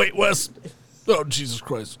 Wait, Wes. Oh, Jesus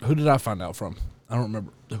Christ. Who did I find out from? I don't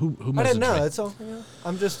remember. Who messaged I didn't know. me? It's all. You know,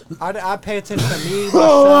 I'm just. I pay attention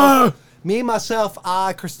to me, myself,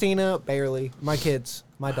 I, Christina, barely, my kids,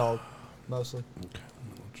 my dog, mostly.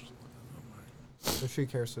 So she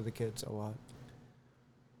cares for the kids a lot.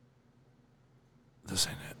 This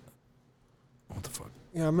ain't it. What the fuck?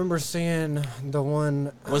 Yeah, I remember seeing the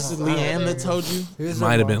one. Was it Leanne that told you? It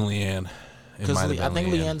might have been Leanne. It Because might have been I think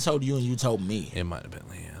Leanne. Leanne told you and you told me. It might have been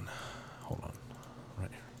Leanne. Hold on. Right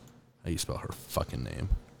here. How you spell her fucking name?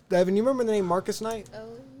 Devin, you remember the name Marcus Knight? Oh,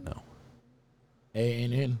 No.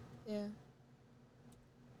 A-N-N. yeah.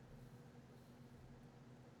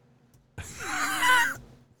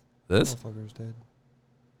 This? Motherfucker's dead.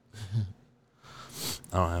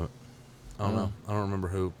 I don't have it. I don't know. I don't remember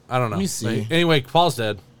who. I don't know. Let me see. Anyway, Paul's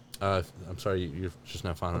dead. I'm sorry, you're just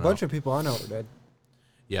not A finding out. bunch of people I know are dead.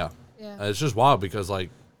 Yeah. Yeah. It's just wild because, like,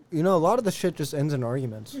 You know, a lot of the shit just ends in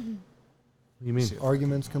arguments. what do you mean?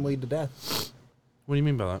 Arguments can lead to death. What do you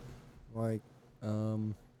mean by that? Like,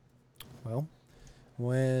 well,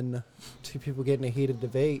 when two people get in a heated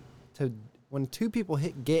debate, when two people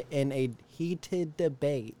get in a heated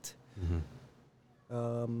debate,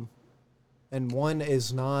 and one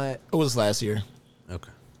is not, It was last year. Okay.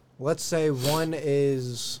 let's say one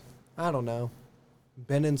is, I don't know,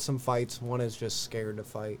 been in some fights, one is just scared to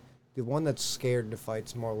fight. The one that's scared to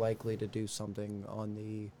fight's more likely to do something on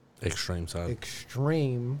the Extreme side.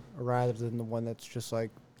 extreme rather than the one that's just like,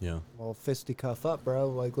 Yeah. well, fisticuff up, bro.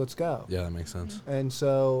 Like, let's go. Yeah, that makes sense. And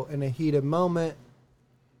so, in a heated moment,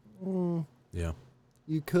 Yeah.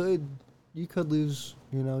 you could lose,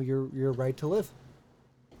 your right to live.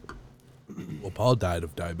 Well, Paul died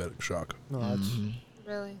of diabetic shock. No, that's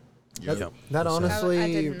Really? that, Yep. that That's sad. honestly I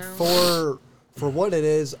didn't know. for what it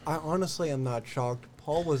is. I honestly am not shocked.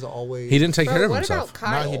 Paul was always He didn't take Bro, care of what himself. about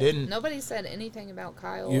Kyle? No, he didn't. Nobody said anything about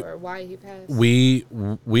Kyle You- or why he passed. We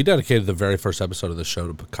dedicated the very first episode of the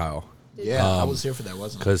show to Kyle. Yeah, I was here for that,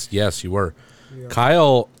 wasn't I? Because, yes, you were.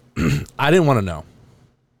 Kyle, I didn't want to know.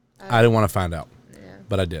 I didn't want to find out. Yeah.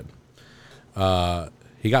 But I did.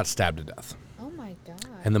 He got stabbed to death. Oh my god.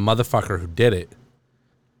 And the motherfucker who did it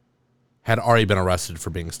had already been arrested for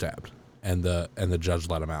being stabbed, and the judge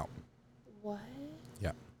let him out. What?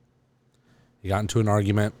 Yeah. He got into an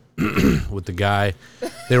argument with the guy.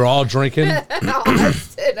 They were all drinking. I'm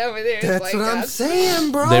sitting over there. That's what I'm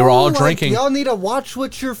saying, bro. They were all Like, drinking. Y'all need to watch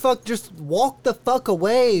what you're just walk the fuck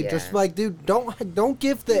away. Yeah. Just like, dude, don't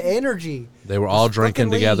give the energy. They were all Just drinking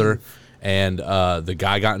fucking together, leave. and the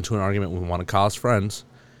guy got into an argument with one of Kyle's friends,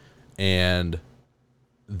 and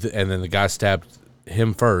then the guy stabbed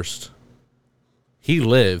him first. He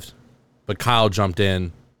lived, but Kyle jumped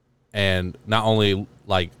in and not only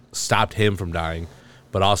like stopped him from dying,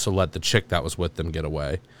 but also let the chick that was with them get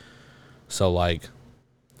away. So like,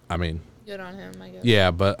 I mean, Good on him, I guess.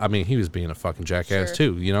 yeah, but I mean, he was being a fucking jackass Sure.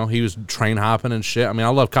 too. You know, he was train hopping and shit. I mean, I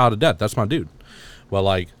love Kyle to death. That's my dude. Well,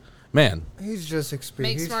 like, man, He's just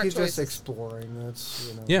Make he's smart just choices. exploring.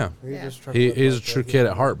 That's yeah. He's Yeah. just trying to live He's a life true that kid way.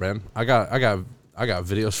 at heart, man. I got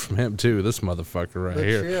videos from him too. This motherfucker right But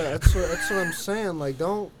here. yeah, that's what I'm saying. Like,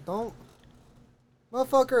 don't,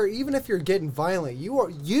 motherfucker. Even if you're getting violent,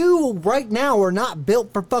 you right now are not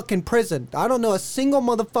built for fucking prison. I don't know a single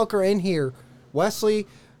motherfucker in here, Wesley,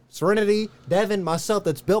 Serenity, Devin, myself,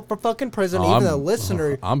 that's built for fucking prison. Oh, even I'm- a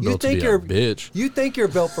listener, I'm you built to think be a you're bitch. You think you're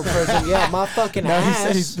built for prison? Yeah, my fucking No, he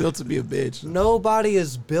said he's ass. built to be a bitch. Nobody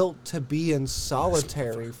is built to be in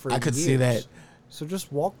solitary for I could years. see that. So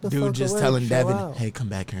just walk the Dude fuck just away, telling chill Devin, out. hey, come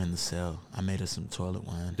back here in the cell. I made us some toilet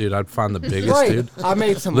wine. Dude, I'd find the biggest Right. dude. I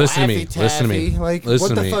made some Listen to me. Laffy Listen to me. Taffy. Like, Listen what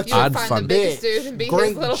to the me. fuck? You would I'd find find- the biggest Bitch. dude and be Great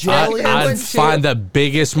his little jelly fucker, I'd wouldn't you? find the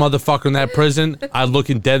biggest motherfucker in that prison. I'd look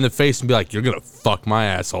him dead in the face and be like, "You're gonna fuck my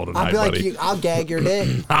asshole tonight, I'll be like, buddy." I'll gag your dick.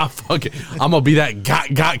 I'll fuck it. I'm gonna be that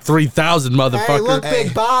got 3000 motherfucker. Hey, look, Hey.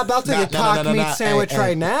 Big Bob, I'll take Nah, a cock meat nah. sandwich Hey, right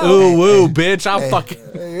hey. now. Ooh, woo, bitch! I'll fucking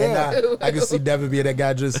And I can see Devin being that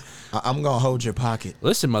guy just, I'm going to hold your pocket.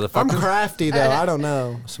 listen, I'm motherfucker. crafty though. I don't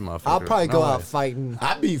know. Listen, motherfucker. I'll probably No go way. out fighting.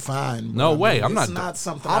 I'd be fine. No but I way, mean, I'm it's not-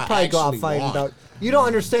 something I'll I probably go out actually fighting, want. dog. You don't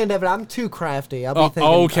understand, Evan. I'm too crafty. I'll be thinking.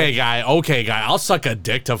 Okay, guy. I'll suck a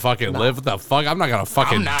dick to fucking live. What the fuck? I'm not gonna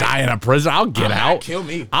fucking I'm not- die in a prison. I'll get I'm not- out. kill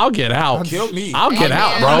me. I'll get out. Kill me. I'll get Hey,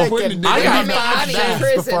 out, man, bro. I'm making- I You got can make money in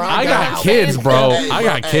prison. before I You got know? kids, bro. Hey, I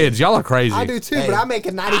got hey. kids. Y'all are crazy. I do too, Hey, but I'm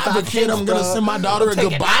making I 95 have a kid. I'm going to bro. send my daughter a Taking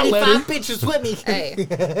goodbye 95 letter. bitches with me. Hey,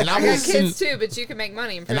 And I I will got kids send, too, but you can make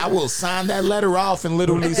money in and prison. I will sign that letter off and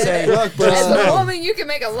literally say, Look, bro. As a no. woman, you can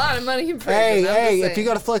make a lot of money in prison. Hey, I'm just if you saying.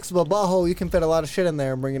 got a flexible butthole, you can fit a lot of shit in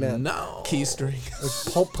there and bring it in. No. key string.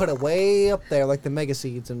 Put it way up there, like the Mega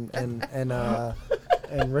Seeds and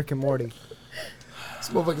Rick and Morty. This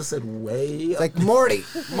motherfucker said, way up. Like Morty.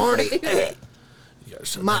 You gotta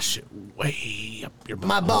shove My- that shit way up your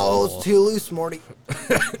My butthole. balls too loose, Morty.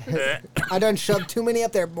 I done shoved too many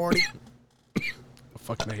up there, Morty. I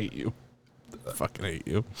fucking hate you. I fucking hate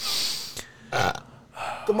you.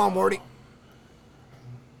 Come on, Morty.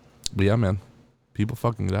 But yeah, man. People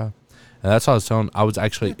fucking die. And that's how I was telling. I was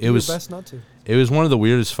actually. Do It was. your best not to. It was one of the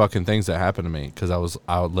weirdest fucking things that happened to me because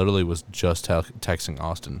I literally was just texting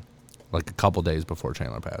Austin like a couple days before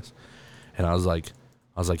Chandler passed, and I was like,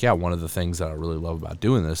 yeah, one of the things that I really love about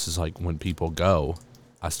doing this is like when people go,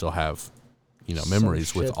 I still have,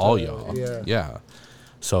 memories with shit all to- y'all. yeah. Yeah.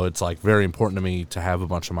 So it's like very important to me to have a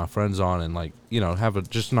bunch of my friends on and like, have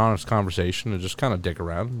just an honest conversation and just kind of dick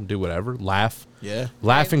around and do whatever, laugh. Yeah,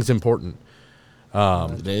 Laughing's important.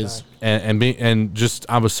 it is. And just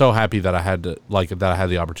I was so happy that I had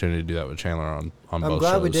the opportunity to do that with Chandler on I'm both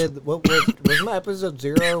glad shows. we did. What wasn't that episode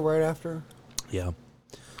 0 right after? Yeah.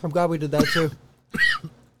 I'm glad we did that too.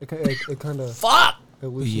 It kind of. Fuck.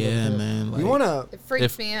 Yeah, man. You like- wanna? It freaks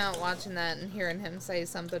If- me out watching that and hearing him say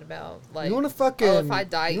something about like, You wanna fucking? oh, if I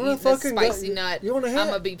die you eating wanna this fucking go- spicy nut, You wanna I'm hit?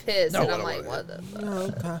 gonna be pissed. No, and I I'm don't like, wanna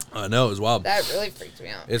what the fuck? I know it was wild. That really freaked me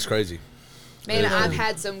out. It's crazy. Man, is I've crazy.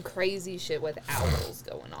 had some crazy shit with owls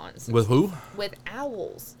going on. Since, With who? With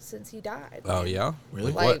owls since he died. Oh yeah.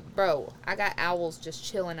 Really? Like, bro, I got owls just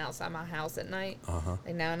chilling outside my house at night. Uh-huh.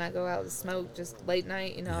 Like now when I go out to smoke just late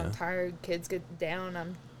night, I'm tired, kids get down,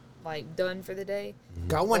 I'm like done for the day.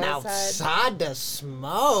 Going Outside. outside to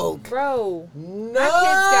smoke. Bro, No. my kids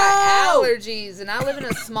got allergies and I live in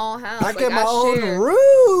a small house. I Like, get my own share-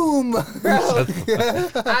 room. Bro,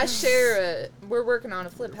 I share we're working on a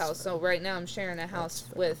flip house, so right now I'm sharing a house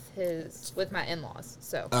with my in-laws.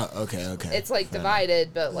 So Okay. it's like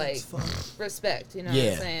divided, but like respect, you know what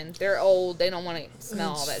Yeah. I'm saying? They're old, they don't want to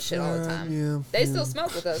smell all that shit all the fine, time. yeah, They still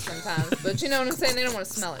smoke with us sometimes, but you know what I'm saying? They don't want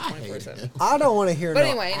to smell it 24/7. I don't want to hear But no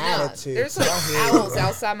anyway, no, attitude. there's like owls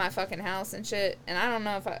outside my fucking house and shit, and I don't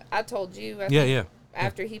know if I told you. I think Yeah.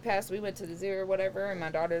 After he passed, we went to the zoo or whatever, and my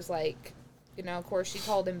daughter's like, you know, of course, she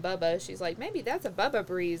called him Bubba. She's like, maybe that's a Bubba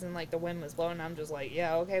breeze. And, like, the wind was blowing. I'm just like,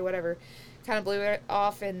 yeah, okay, whatever. Kind of blew it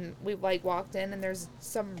off, and we, like, walked in, and there's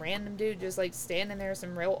some random dude just, like, standing there,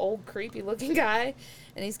 some real old, creepy-looking guy.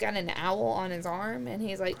 And he's got an owl on his arm, and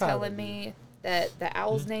he's, like, telling me that the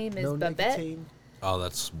owl's name is Babette. Oh,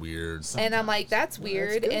 that's weird. And I'm like, that's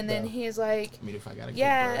weird. good, and then though. he's like, I mean, if I got a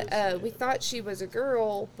yeah, we thought she was a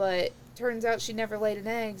girl, but turns out she never laid an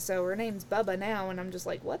egg, so her name's Bubba now. And I'm just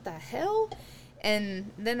like, what the hell?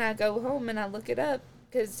 And then I go home and I look it up,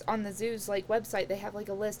 because on the zoo's, like, website, they have, like,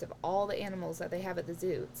 a list of all the animals that they have at the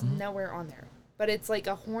zoo. It's nowhere on there. But it's, like,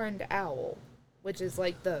 a horned owl, which is,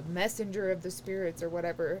 like, the messenger of the spirits or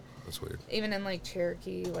whatever. That's weird. Even in, like,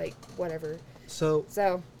 Cherokee, like, whatever. So,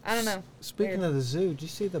 I don't know. speaking of the zoo, did you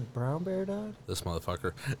see the brown bear died? This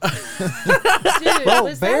motherfucker. Dude, Bro,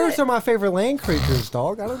 was bears that, are my favorite land creatures,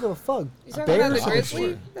 dog. I don't give a fuck. you talking about Bears the are grizzly?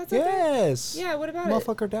 shit. That's okay. Yes. Yeah, what about it?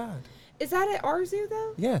 Motherfucker died. Is that at our zoo,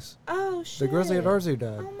 though? Yes. Oh, shit. The grizzly at our zoo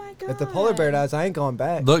died. Oh, my God. If the polar bear dies, I ain't going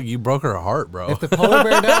back. Look, you broke her heart, bro. If the polar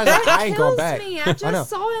bear dies, That I ain't going kills back. me. I know. just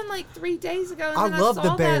saw him, like, 3 days ago, and I then love I the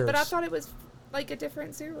saw that, but I bears. thought it was, like, a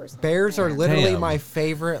different zoo or something. Bears are literally Damn. my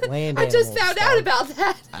favorite land I animals. just found out about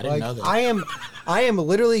that. I didn't know that. I am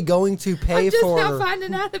literally going to pay I'm just for. now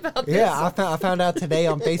finding out about this. Yeah, I found out today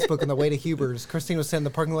on Facebook on the way to Huber's. Christine was sitting in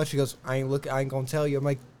the parking lot. She goes, I ain't gonna tell you. I'm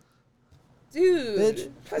like, Dude, Bitch.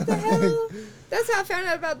 what the hell? That's how I found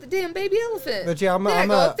out about the damn baby elephant. But yeah, then I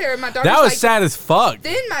go up there and my daughter's that was like, sad as fuck.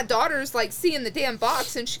 Then my daughter's like seeing the damn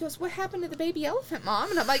box and she goes, "What happened to the baby elephant, Mom?"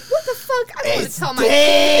 And I'm like, "What the fuck? I don't want to tell my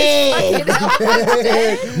kids. Fucking elephant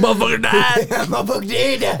dead." Motherfucker died. my book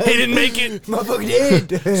did. He didn't make it. My book did.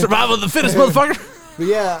 Survival of the fittest, motherfucker. But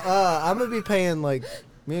yeah, I'm gonna be paying, like,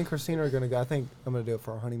 me and Christina are gonna go. I think I'm gonna do it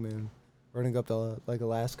for our honeymoon. We're gonna go up to, like,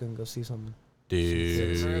 Alaska and go see something.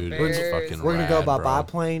 Dude, We're it's just- fucking We're gonna go rad, by bro.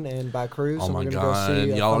 biplane and by cruise. Oh and my we're gonna god, go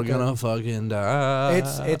see y'all are gonna fucking die.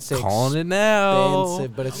 It's calling it now.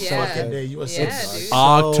 expensive, but it's Yeah. so good. You Yeah, it's dude.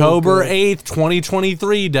 October good. 8th,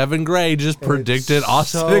 2023, Devin Gray just predicted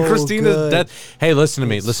Austin so and Christina's good. death. Hey, listen to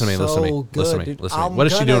me, It's listen to me, listen to me, so listen to good, me, dude. listen to me. I'm What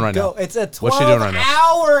is she gonna doing right go. now? It's a What's she doing right now?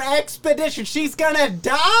 12-hour expedition. She's gonna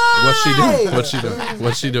die. What's she doing? What's she doing?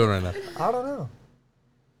 What's she doing right now? I don't know.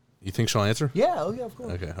 You think she'll answer? Yeah, oh yeah, of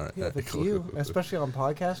course. Okay, all right. Yeah, if it's Cool, you, cool, cool. especially on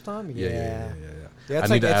podcast time. Yeah, Yeah, yeah. it's I like,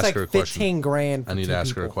 need to it's ask like her a question. 15 grand. I need to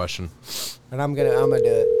ask her a question. And I'm gonna do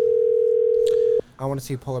it. I want to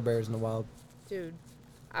see polar bears in the wild. Dude,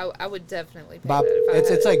 I would definitely pay By, that if I had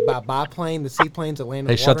it's it. like by biplane, the seaplanes that land in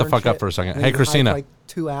Hey, the shut the water fuck and up shit. for a second. And Hey, you hike Christina. like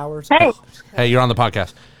 2 hours. Hey. Hey, you're on the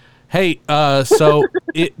podcast. Hey, so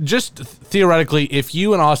just theoretically, if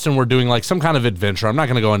you and Austin were doing like some kind of adventure, I'm not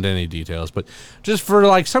going to go into any details, but just for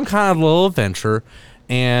like some kind of little adventure,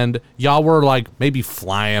 and y'all were like maybe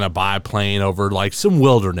flying a biplane over like some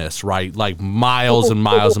wilderness, right? Like miles and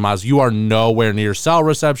miles and miles. You are nowhere near cell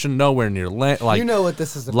reception, nowhere near like You know what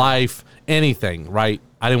this is about. life, anything, right?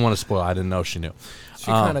 I didn't want to spoil. I didn't know she knew. She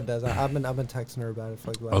kind of does. I've been texting her about it for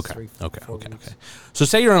like the last Okay. 4 weeks. Okay. So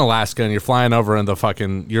say you're in Alaska and you're flying over in the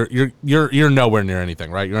fucking you're nowhere near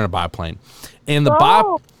anything, right? You're in a biplane, and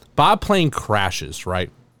the biplane crashes, right?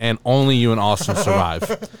 And only you and Austin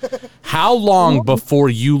survive. How long before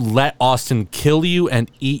you let Austin kill you and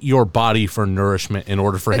eat your body for nourishment in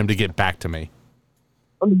order for him to get back to me?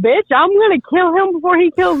 Bitch, I'm going to kill him before he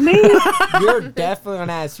kills me. You're definitely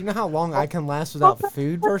gonna ask. You know how long I can last without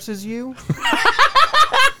food versus you,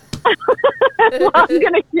 I'm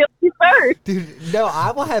going to kill you first. dude? No,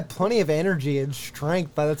 I will have plenty of energy and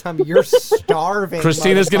strength by the time you're starving.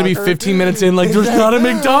 Christina's gonna be motherfucker. 15 minutes in, like there's not a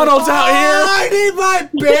McDonald's out here. I need my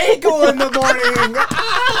bagel in the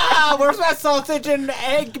morning. Where's my sausage and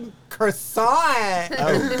egg croissant?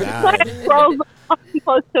 Oh god. Rolls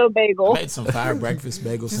close to a bagel. I made some fire breakfast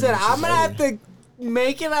bagels. She said, I'm gonna have to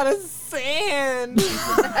make it out of sand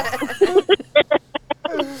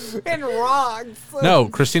and rocks. No,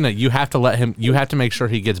 Christina, you have to let him. You have to make sure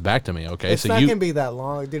he gets back to me. Okay, It's so not you. gonna be that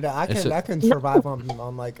long, dude. I It's can a- I can survive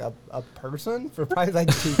on like a person for probably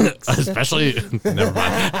like 2 weeks. Especially, never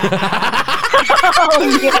mind.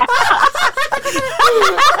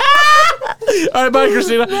 All right, bye,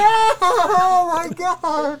 Christina. Oh my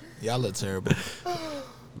god. Y'all look terrible.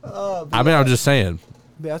 I mean, I'm just saying.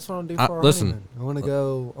 That's what I'm doing for our listen.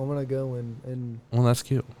 honeymoon. I wanna go and Well, that's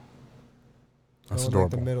cute. That's go in, like,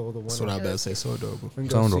 adorable. the middle of the That's what I winter. was about to say. So adorable.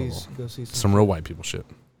 And So go adorable. see, go see Some real white people shit.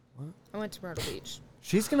 I went to Myrtle Beach.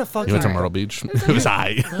 She's gonna fuck You went to you. Myrtle Beach. It was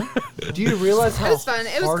high. Do you realize how was fun.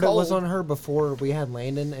 It was hard it was cold. on her before we had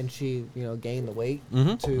Landon and she, gained the weight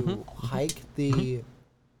to hike the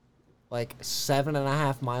like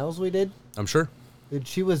 7.5 miles we did? I'm sure.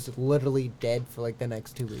 She was literally dead for like the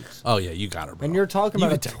next 2 weeks. Oh yeah, you got her, bro. And you're talking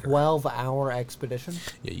about a could take her. 12-hour expedition?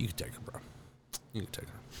 Yeah, you can take her, bro. You can take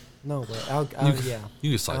her. No, but I'll yeah.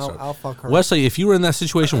 You can slice her. I'll fuck her. Wesley, if you were in that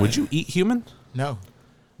situation, would you eat human? No.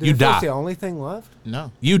 Dude, you if that's die. the only thing left?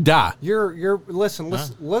 No. You die. You're listen,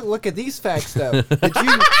 look at these facts though.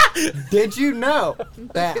 Did you know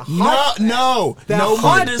that No that more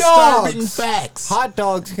hot disturbing dogs, facts. hot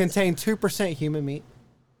dogs contain 2% human meat?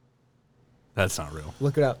 That's not real.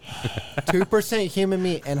 Look it up. 2% human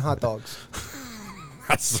meat in hot dogs.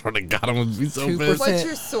 I sort of got him with me so 2%. pissed. What's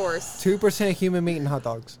your source? 2% human meat in hot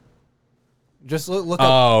dogs. Just look up.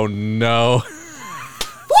 Oh no.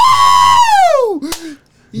 Woo!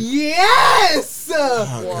 Yes!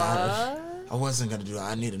 What? I wasn't gonna do that.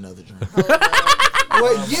 I need another drink.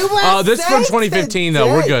 What USA This is from 2015 though.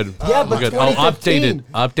 We're today. good. Yeah, We're but good. Oh, 2015.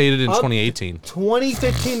 updated in 2018.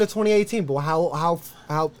 2015 to 2018. But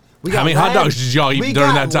how we got How many hot dogs did y'all eat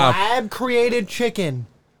during that time? Lab created chicken.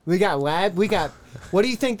 We got what do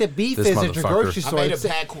you think the beef This is at your motherfucker. grocery I store? made a It's-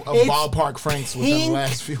 pack of it's ballpark Franks within the pink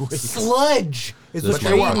last few weeks. sludge is This what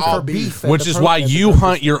you're motherfucker. eating All for beef. beef. at Which the is pro- why at the you grocery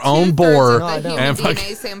hunt your store. own 2/3 boar. of No, I the don't. human And fuck-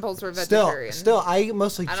 DNA samples were vegetarian. Still, I eat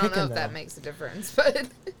mostly I chicken. don't know if though. that makes a difference, but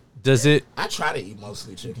Does it? I try to eat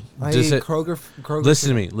mostly chicken. I Does eat it- Kroger Listen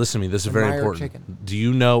to chicken. me. Listen to me. This is And very Meyer important. chicken. Do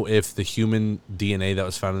you know if the human DNA that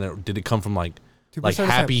was found in there did it come from like 2%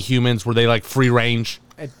 happy humans? Were they like free range?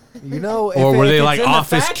 You know, Or if were if they it's like in the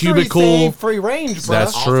office factories, cubicle? they ain't free range, bro.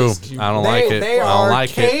 That's true. Office cube. I don't They- like it. they I are don't like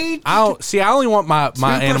caged. it. I don't see. I only want my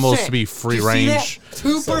 2%. animals to be free Do you see that? range.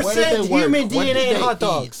 2% So where did they work? human What did DNA in they hot eat?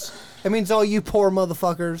 dogs. That means all you poor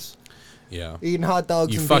motherfuckers Yeah. eating hot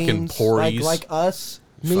dogs You and fucking beans. pories. Like us.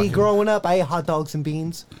 Me fucking- growing up, I ate hot dogs and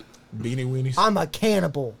beans. Beanie weenies. I'm a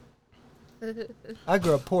cannibal. I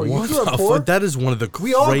grew up poor. What You grew the up poor? fuck? That is one of the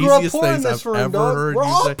We all grew up craziest poor in things this I've room, ever dog. heard We're you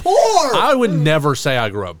all say. poor. I would never say I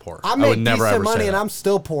grew up poor. I I make would never decent ever money say and that. I'm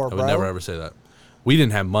still poor, I bro. would never ever say that. We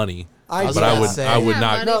didn't have money, I but just I gotta would. say- I would Yeah,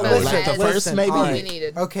 not. money, No, but I would listen, had the first listen. maybe. all all you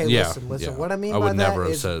needed. Okay, Yeah, listen. yeah. What I mean I would by never that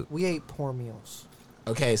have is said- we ate poor meals.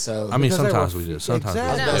 Okay, so I mean, Because they sometimes were we do. Sometimes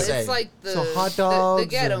exactly. we no, do. gonna it's say. like the So hot the dogs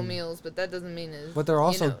ghetto and- meals, but that doesn't mean it's. But they're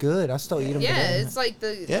also you know, good. I still eat them Yeah, today. it's like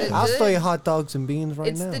the. Yeah. the I'll good, still eat hot dogs and beans right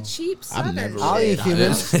It's now. the cheap I've southern never shit. I'll eat Yeah.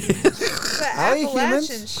 humans. The I'll eat humans.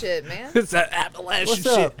 Appalachian shit, man. It's that Appalachian What's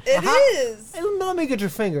shit. up? It is. Hey, let me get your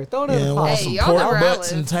finger. Throw it in yeah, the want pot. Hey, some y'all pork know where I butts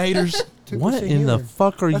live. and taters. 2% What in the human.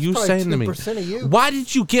 fuck are That's you probably saying to me? 2% of you. Why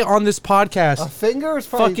did you get on this A podcast? finger is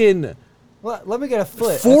probably. Fucking Let me get a foot.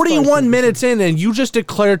 That's probably 41 2%. minutes in, and you just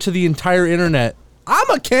declared to the entire internet, "I'm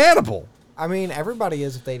a cannibal." I mean, everybody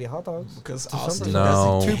is if they eat hot dogs. Because To some Austin people.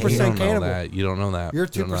 No, 2% you don't know cannibal. that. You don't know that. You're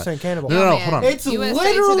You don't know 2% that. cannibal. No, no, Oh, hold man. on. It's USA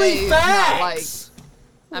literally Today is not facts.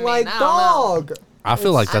 I mean, like I don't know. dog. I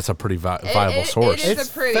feel like that's a pretty viable source. It is It's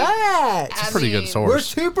a pretty. facts. I a pretty good mean,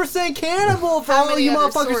 source. We're 2% cannibal for How all many you other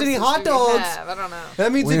motherfuckers sources eating do hot we dogs. have? I don't know.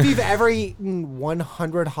 That means if you've ever eaten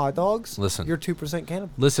 100 hot dogs, Listen. you're 2%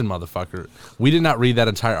 cannibal. Listen, motherfucker. We did not read that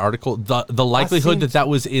entire article. The likelihood seen- that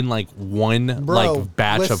was in like one Bro, like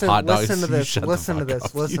batch listen, of hot dogs. Listen to You this. shut the Listen to fuck this.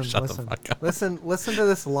 up. You Listen. shut the Listen. fuck up. Listen to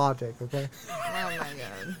this logic. Okay. Oh my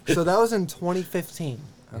god. So that was in 2015.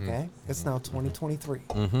 Okay. It's now 2023.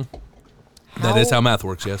 Mm-hmm. That is how math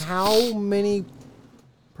works. Yes. How many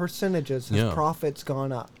percentages has Yeah. profits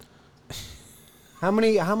gone up? How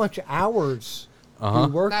much hours Uh-huh. do That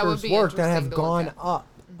would workers be work that interesting have to look gone at. up?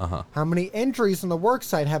 Uh-huh. How many injuries on the work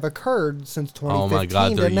site have occurred since 2015 Oh my God,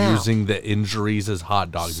 to they're now? using the injuries as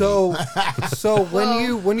hot dog meat. So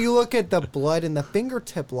Well- when you look at the blood and the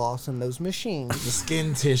fingertip loss in those machines, the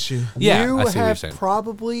skin tissue. Yeah, you I see what you're have saying.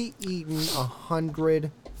 probably eaten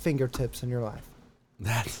 100 fingertips in your life.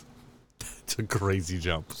 That's a crazy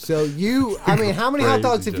jump. So how many hot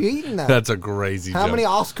dogs have you Crazy eaten though? That's a crazy How jump. many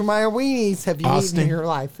Oscar Mayer weenies have you eaten Austin. in your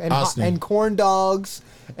life? And Austin. and corn dogs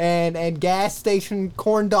and gas station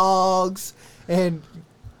corn dogs and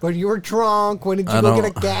when you were drunk, when did you I go get a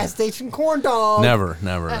don't- gas station corn dog? Never.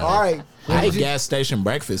 All right. I ate gas station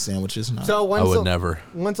breakfast sandwiches. No. So I would never.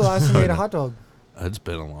 When's the last time you ate a hot dog? It's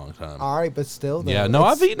been a long time. All right, but still. though, Yeah, no,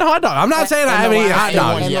 it's- I've eaten hot dog. I'm not saying I in haven't the eaten hot last-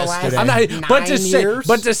 dogs. in the last Yesterday. I'm not,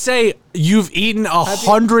 but to say you've eaten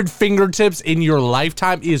 100 fingertips in your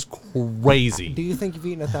lifetime is crazy. Do you think you've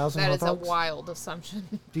eaten 1,000 That hot is a dogs? wild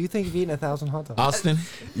assumption. Do you think you've eaten 1,000 hot dogs? Austin,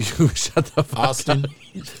 You shut the fuck Austin,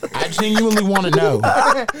 I genuinely want to know.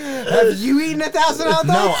 Have you eaten 1,000 hot dogs?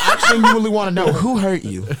 No, I genuinely want to know who hurt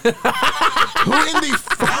you. Who in the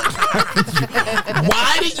fuck hurt you?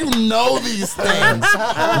 Why did you know these things?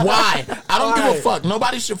 Why? I don't give a fuck.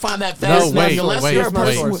 Nobody should find that No, fascinating wait, unless wait, you're a my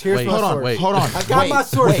person. source. Here's wait, my Hold on, source. wait. hold on. I got wait, my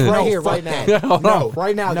source wait, right no, here. right now. No,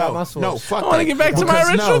 Right now, got my no, source. no, fuck I want to get back to my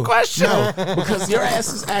original question. No, because your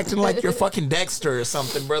ass is acting like you're fucking Dexter or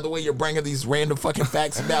something, bro. The way you're bringing these random fucking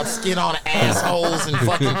facts about skin on assholes and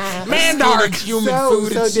fucking Mandark. human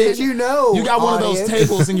food and shit. Did you know? You got one of those audience?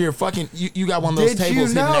 tables in your fucking. You got one of those Did you tables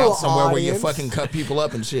hidden know, out somewhere where you audience? fucking cut people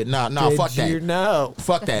up and shit. No, Did fuck that. you know?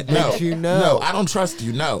 Fuck that. No, you know? No, I don't trust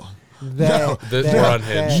you. No. That, We're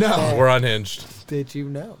unhinged. No. We're unhinged. Did you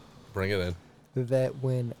know Bring it in. that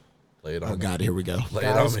when Lay it on Oh me. God, here we go. Lay it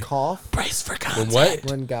on guys me. cough, Brace for When contact. what?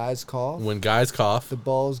 when guys cough, When guys cough. the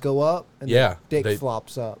balls go up and Yeah, the dick they-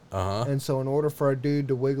 flops up. Uh-huh. And so in order for a dude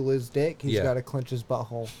to wiggle his dick, he's Yeah. got to clench his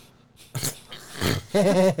butthole.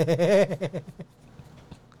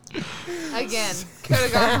 Again, could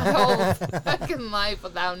have gone my whole fucking life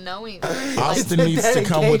without knowing. Austin needs to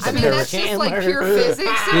come with I the mean, that's just like pure physics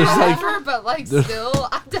or It's like- whatever, but like still,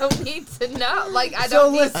 I don't need to know. Like, I So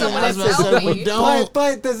don't need listen, someone I to was about to tell say, but me. don't-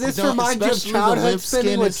 But does this Don't- remind you of especially the childhood lip spinning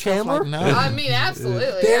skin with and stuff Chandler? like, no. I mean, absolutely.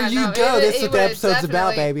 There yeah, you no, go. it- That's it what the would episode's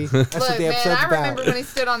about, definitely- baby. That's Look, what the man, episode's I about. remember when he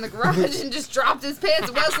stood on the garage and just dropped his pants.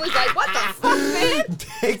 And Wesley's like, "What the fuck, man?"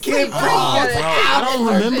 It came Oh, bro, I don't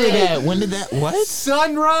remember that. When did that? What?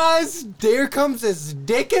 Sunrise, there comes his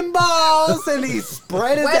dick and balls, and he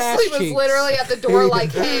spread his ass Wesley was cheeks. literally at the door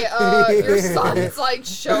like, "Hey, your son's like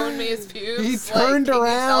showing me his pubes." He Like, turned can you tell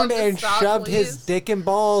around him to and stop, shoved his please? dick and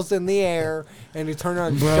balls in the air, and he turned around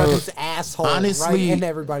and Bro, shoved his asshole honestly, right in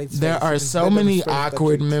everybody's there face. are and so then many straight up the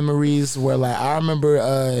awkward cheeks. memories where, like, I remember.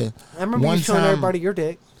 I remember one you showing time- everybody your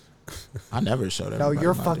dick. I never showed No, everybody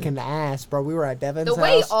your my fucking dick. ass, bro. We were at Devin's The house.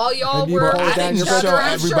 way all y'all and you were pulled at down each your other, show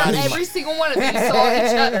I'm sure everybody every single one of you saw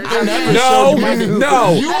each other. I never No, showed you my dick.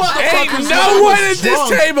 no. You motherfuckers Ain't know I no was one at this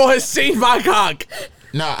drunk. table has seen my cock.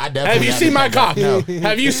 No, I definitely Have you seen my haven't. cock? No.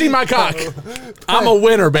 Have you seen my cock? I'm a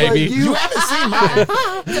winner, baby. You haven't seen mine.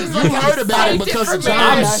 You heard about it because of different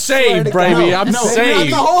I'm man. John. saved, baby. I'm No,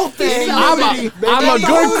 saved. The whole thing. I'm a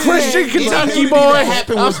good Christian Kentucky What boy.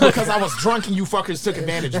 happened was because I was drunk and you fuckers took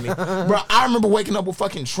advantage of me. Bro, I remember waking up with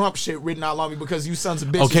fucking Trump shit written out on me because you sons of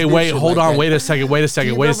bitches. Okay, did wait, shit hold like on, that. wait a second.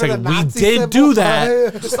 Do you remember the We Nazi did symbol? do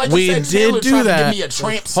that. Just like you We said, did Taylor do tried to that. Give me a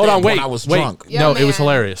tramp Hold on, stamp wait, when I was wait. drunk. No, Yo, it was man.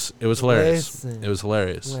 hilarious. It was hilarious. Listen. It was hilarious.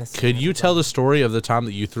 Listen, Could you tell the story of the time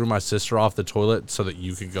that you threw my sister off the toilet so that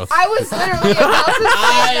you could go? I was literally about to say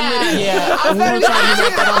that. Yeah, I we was were about talking to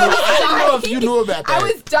about that on the- I didn't know if you dying. knew about that. I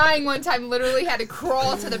was dying one time, literally had to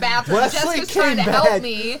crawl to the bathroom. Wesley Jessica's trying to came help back.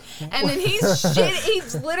 me, and then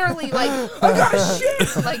he's literally like, I gotta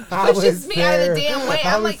shit, like I pushes was me out of there. the damn way.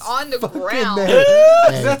 I I'm like was on the fucking ground. there.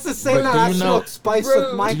 Hey, That's the same but night do I you know- smoked spice Bro,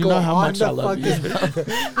 with Michael do you know how on much the I love you? fucking.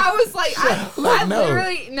 I was like, I no.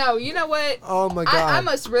 literally, no, you know what? Oh my I god!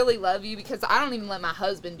 must really love you because I don't even let my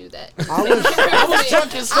husband do that. I was- I was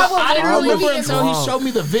drunk as fuck. I didn't literally remember be in until he the- showed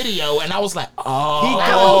me the video, and I was like,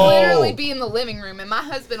 I will literally oh. be in the living room, and my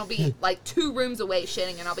husband will be like 2 rooms away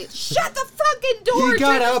shitting, and I'll be, shut the fucking door, He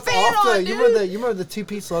got turn up the fan off on, the. dude. You remember the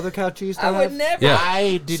 2-piece leather couch you used to I have? would never. Yeah.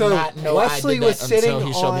 I did So, not know Wesley I did was that until sitting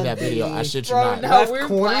he showed me on that video. I the- shit you Bro, not. no, Left we're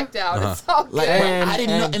corner? blacked out. It's all good. Like, I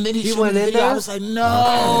didn't know, and then he he showed went me the in video. I there? was like,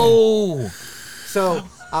 no. So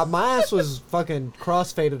my ass was fucking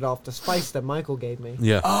crossfaded off the spice that Michael gave me.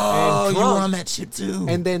 Yeah. Oh, And you were drunk. on that shit too.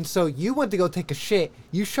 And then so you went to go take a shit.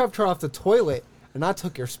 You shoved her off the toilet, and I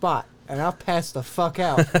took your spot. And I passed the fuck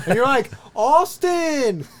out. And you're like,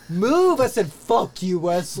 Austin, move. I said, fuck you,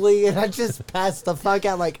 Wesley. And I just passed the fuck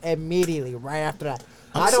out like immediately right after that.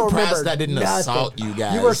 I'm I don't surprised remember I didn't nothing. assault you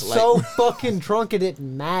guys. You were like- so fucking drunk it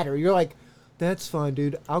didn't matter. You're like, that's fine,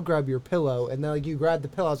 dude. I'll grab your pillow. And then like, you grabbed the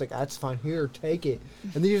pillow. I was like, that's fine. Here, take it.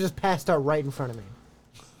 And then you just passed out right in front of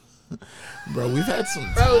me. Bro, we've had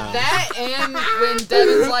some Bro, time. that and when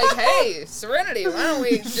Devin's like, hey, Serenity, why don't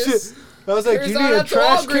we just... I was like, Here's you on need a up to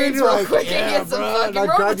trash Walgreens can? You're real like, quick and yeah, get some bro. fucking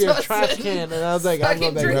And I grabbed you a Robitussin. trash can. And I was like, I'm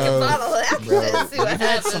Fucking going drink back. a bottle of that. Bro, Let's see what we've had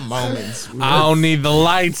happens. some moments. I don't need the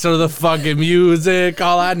lights or the fucking music.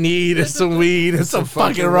 All I need is some weed and some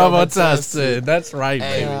fucking Robitussin. That's right,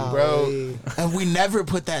 Hey, baby. bro. Golly. And we never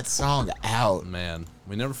put that song out. Man,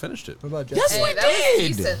 we never finished it. What about Jeff? Yes, Hey, we that was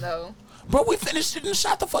did. decent, though. Bro, we finished it and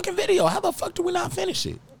shot the fucking video. How the fuck do we not finish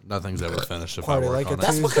it? Nothing's ever finished if Party I work like on a it.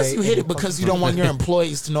 That's because you hit it because you don't want your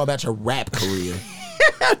employees to know about your rap career.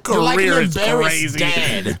 You're like an Career is embarrassed crazy.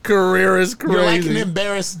 dad. Career is You're like an crazy.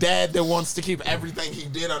 embarrassed dad that wants to keep everything he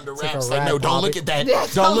did under like wraps. a Like, rap no, don't hobby. look at that. Yeah,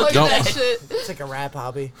 Don't look at at that that. shit. It's like a rap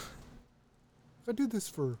hobby. I do this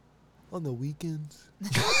for on the weekends.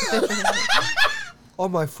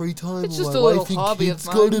 On my free time, It's when just my a little wife and hobby of kids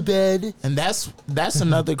go mine. to bed. And that's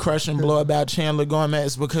another crush and blow about Chandler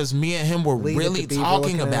Gomez is because me and him were Leave it really to Beaver talking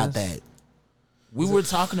looking about ass. that. We were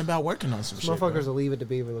talking about working on some shit. Motherfuckers Bro. will leave it to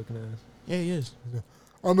Beaver looking at us. Yeah, he is.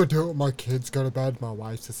 I'm gonna do it when my kids go to bed. My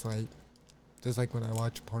wife's asleep. Just like when I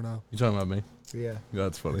watch porno. You talking about me? Yeah.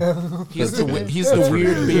 That's funny. He's the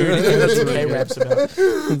weird beard MGK raps about.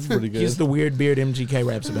 That's pretty good. He's the weird beard MGK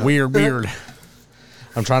raps about. Weird beard.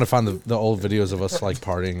 I'm trying to find the old videos of us like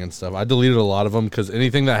partying and stuff. I deleted a lot of them because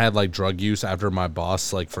anything that had like drug use after my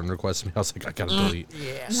boss like friend requested me, I was like, I gotta delete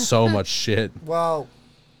so much shit. Well,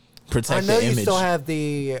 Protect I know the you image. still have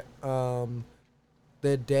the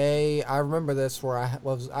day. I remember this where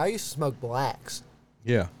I used to smoke blacks,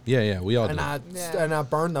 Yeah. We all and did. I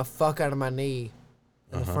burned the fuck out of my knee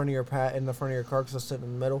in the front of your in the front of your car because I was sitting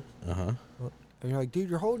in the middle. And you're like, dude,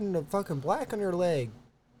 you're holding the fucking black on your leg.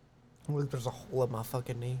 There's a hole in my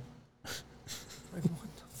fucking knee. Like,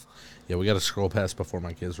 what the fuck? Yeah, we got to scroll past before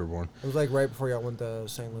my kids were born. It was like right before y'all went to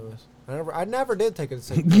St. Louis. I never did take it to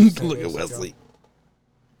St. Louis. Look at Wesley.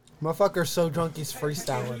 Motherfucker's so drunk he's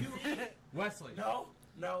freestyling. Wesley. No.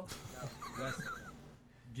 Wesley.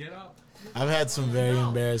 Get up. I've had some very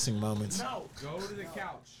embarrassing moments. No. Go to the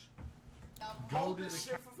couch. Go to the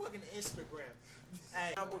couch. For fucking Instagram.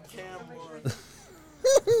 Hey, I'm with camera.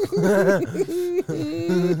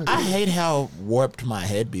 I hate how warped my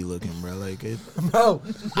head be looking, bro. Like it. Bro,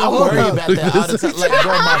 I worry about that all the time. Like,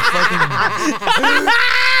 bro, my fucking.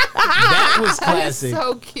 That was classic.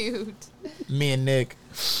 So cute. Me and Nick.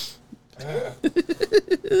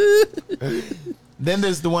 Then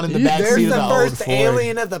there's the one in the back there's seat of the the old first Ford.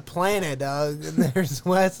 alien of the planet, dog. And there's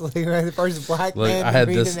Wesley, right? The first black Look, man. I had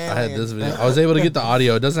to meet this. an I had alien. this video. I was able to get the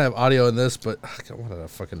audio. It doesn't have audio in this, but God, what did I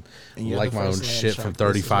fucking you're like the my own first land shit shark. from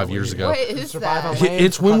This is 35 what years we ago? What is Survive on that? land.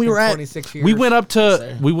 It's when we were at. 26 We years. went up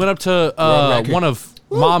to. We went up to record. one of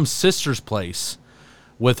Mom's sister's place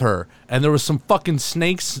with her, and there was some fucking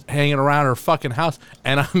snakes hanging around her fucking house,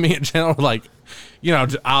 and me and Chandler were like. You know,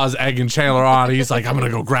 I was egging Chandler on. He's like, I'm going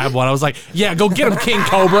to go grab one. I was like, yeah, go get him, King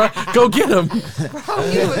Cobra. Go get him. Bro,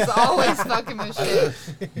 he was always fucking with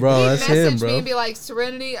shit. Bro, He'd that's message him, bro. me and be like,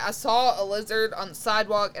 Serenity, I saw a lizard on the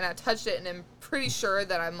sidewalk and I touched it and I'm pretty sure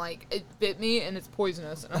that I'm like, it bit me and it's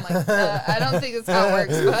poisonous. And I'm like, I don't think that's how it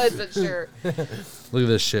works, bud, but sure. Look at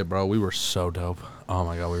this shit, bro. We were so dope. Oh,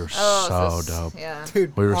 my God. We were so dope. Yeah.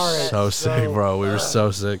 Dude, We were all right, so sick, bro. We were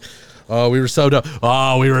so sick. Oh, we were so dope.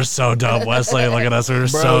 Oh, we were so dope. Wesley, look at us. We were Bro,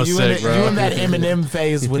 so you sick, in, bro. You in that Eminem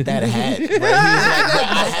phase with that hat. Right? He was like,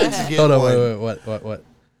 I had to get Hold on, one. wait. What?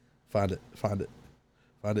 Find it.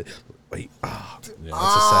 Wait. Ah, yeah,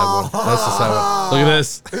 that's a sad one. That's a sad one. Look at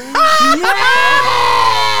this.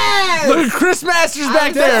 Look at Chris Masters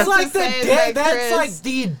back there. That's like the Say day. that, That's Chris. like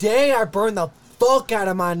the day I burned the fuck out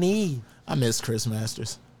of my knee I miss Chris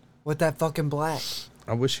Masters. with that fucking black.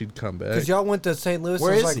 I wish he'd come back. Because y'all went to St. Louis.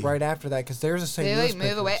 Where it was is like he? right after that. Because there's a St. They Louis. like move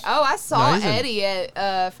pictures. away. Oh, I saw No, he's in- Eddie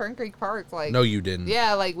at Fern Creek Park. Like, No, you didn't.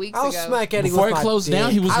 yeah, like weeks I'll ago. smack Eddie Before with it my closed dick.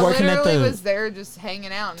 down, he was I working at literally the. was there just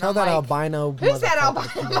hanging out. And Tell I'm that like, albino. who's that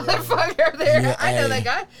albino motherfucker there? Yeah, I know hey. that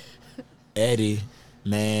guy. Eddie,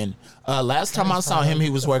 man. Last time I saw him, he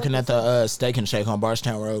was working at the Steak and Shake on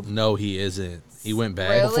Barstown Road. No, he isn't. He went back.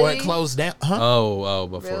 Really? Before it closed down, huh? Oh,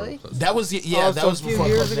 before Really? it closed. That was yeah. Oh, that so was a few before it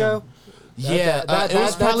years closed ago. down. Yeah, That- it was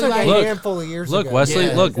that's probably like like. a handful of years Look, ago. Wesley,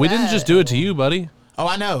 Yeah. look, we didn't just do it to you, buddy. Oh,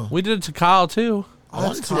 I know. We did it to Kyle, too. I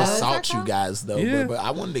wanted to cool. assault Is that you guys though, Yeah. but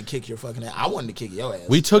I wanted to kick your fucking ass. I wanted to kick your ass.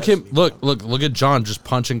 We took him. especially. Look at John just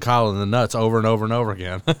punching Kyle in the nuts over and over and over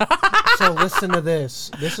again. So listen to this.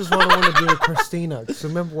 This is what I want to do with Christina. So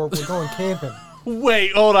remember, we're going camping.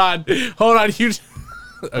 Wait, hold on. You.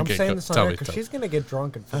 Okay, I'm saying this on tell her me. because she's gonna get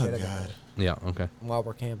drunk and forget Oh about god. it Yeah. Okay. while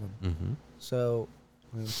we're camping. Mm-hmm. So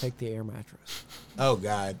we're gonna take the air mattress. Oh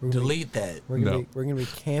god. Delete that. We're gonna be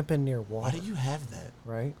camping near Why water, do you have that?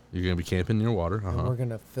 right? You're gonna be camping near water. Uh And huh. we're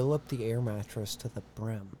gonna fill up the air mattress to the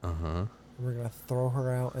brim. Uh huh. And we're gonna throw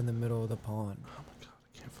her out in the middle of the pond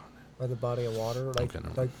I can't find it. or the body of water, like Okay,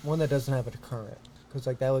 no. like one that doesn't have a current, because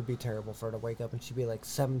like that would be terrible for her to wake up and she'd be like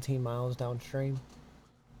 17 miles downstream.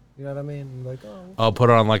 You know what I mean? Like, oh, I'll put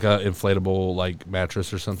her on like a inflatable like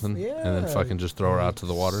mattress or something, and then Yeah. fucking just throw her out to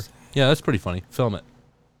the water. Yeah, that's pretty funny. Film it.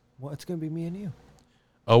 well, it's gonna be me and you.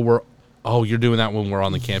 Oh, you're doing that when we're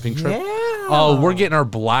on the camping trip. Yeah. Oh, we're getting our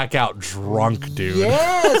blackout drunk, dude.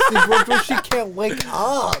 Yes, dude, where she can't wake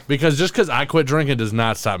up. Because just because I quit drinking does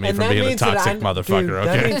not stop me And from that being a means that toxic I- motherfucker. dude, Okay.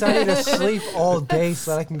 That means I need to sleep all day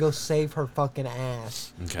so that I can go save her fucking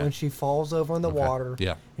ass Okay. when she falls over in the water.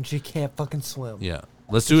 Yeah. And she can't fucking swim. Yeah.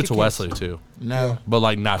 Let's do it She to can't Wesley too, No. but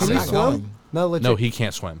like not Can you safely. not swim? going. No, legit. No, he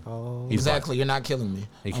can't swim. Oh. He's Exactly. You're not killing me.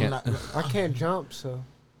 He I'm can't. not- I can't jump, so.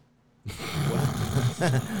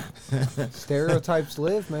 Stereotypes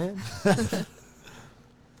live, man.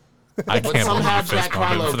 I can't some believe you have fist Jack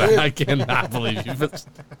bumped him Harlow. for that. I cannot believe you fist.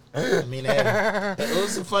 I mean, it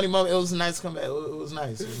was a funny moment. It was a nice comeback. It was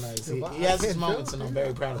nice. It was nice. He has his moments, and I'm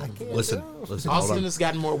very proud of him. Listen. Hold Austin on. has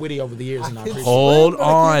gotten more witty over the years, and I appreciate it. Hold But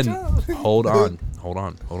I can't on. jump. Hold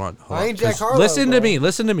on. I ain't Jack 'Cause Harlow, Listen bro. to me.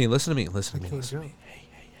 Listen to me. Hey.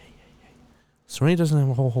 Serenity doesn't have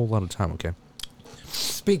a whole lot of time, okay?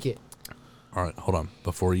 Speak it. All right, hold on.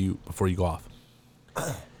 Before you go off.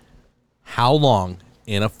 How long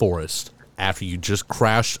in a forest after you just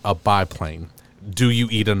crashed a biplane do you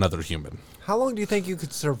eat another human? How long do you think you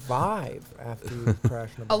could survive after you crash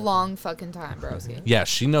in A long fucking time, broski. Yeah,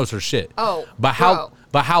 she knows her shit. Oh, But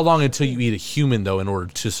bro. how long until you eat a human though in order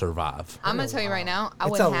to survive? I'm gonna tell you right now, I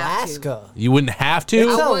It's wouldn't have to. Alaska. You wouldn't have to?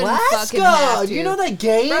 It's I wouldn't fucking have Alaska. to. You know that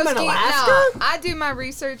game in Broski, Alaska? no, I do my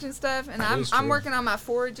research and stuff, and I'm working on my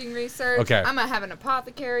foraging research. Okay. I'm gonna have an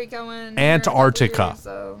apothecary going. Antarctica.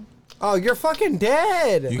 So Oh, you're fucking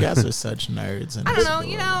dead. You guys are such nerds. I don't know.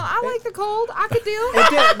 You know, I like the cold. I could deal. It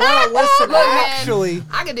did. Well, listen, Look, man, actually,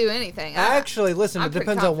 I could do anything. listen, I'm it pretty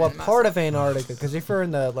depends on what confident in part of Antarctica. Because if you're in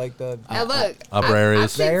the Now look, Upper areas. I've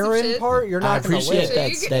seen some barren shit. part, you're I not going to appreciate live. that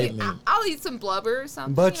You can- statement. I'll eat some blubber or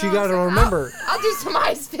something. But you know what gotta I'm saying? remember- I'll do some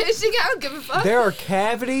ice fishing. I don't give a fuck. There are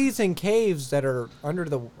cavities and caves that are under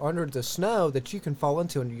the snow that you can fall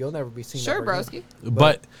into and you'll never be seen. Sure, ever again. broski.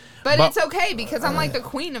 But But it's okay because I'm like the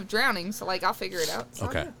queen of drowning, so like I'll figure it out. It's all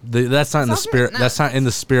okay. good. That's not in the It's all spirit. good. No. That's not in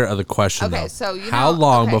the spirit of the question Okay, though. so you how know-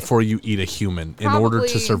 long okay. before you eat a human in order to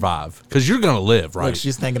Probably- survive? Because you're gonna live, right? Look,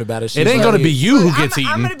 she's thinking about it. It ain't gonna be you who gets I'm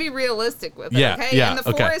eaten. gonna be realistic with it. Yeah, Okay. yeah, In the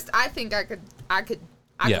okay. forest, I think I could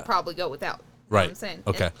Yeah. probably go without. You know Right, what I'm saying.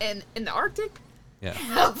 okay. And in the Arctic, Yeah.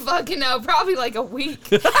 hell fucking no, probably like a week.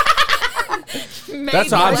 Maybe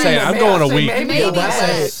That's what I'm less. saying. I'm going a week. Maybe That's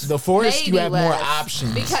less. it. The forest, you Maybe have more less.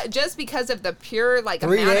 options. Just because of the pure like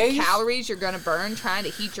 3 amount days? of calories you're gonna burn trying to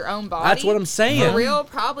heat your own body. That's what I'm saying. For real,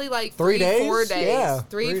 probably like 3 4 days? days. Yeah,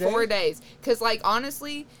 4 days. Because like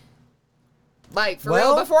honestly, like for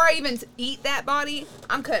Well- real, before I even eat that body,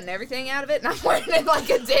 I'm cutting everything out of it and I'm wearing it like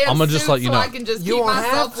a damn I'ma just suit let you so know. I can just You keep won't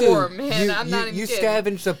myself have to. warm, man. You, I'm you, not even you kidding.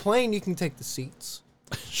 scavenge the plane, you can take the seats.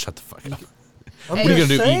 Shut the fuck up. I'm Hey, What are you just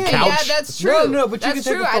gonna do? Eat saying. couch? Yeah, that's No, true. no, but you that's can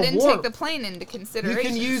take true. it for I didn't warmth. take the plane into You consideration.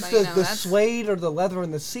 can use so, the, you know, the that's- suede or the leather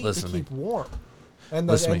in the seat Listen to to me. keep warm. And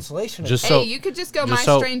the Listen to me. insulation. Just Hey, so you could just go just My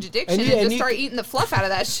so- Strange Addiction and and, you- and just you start could- eating the fluff out of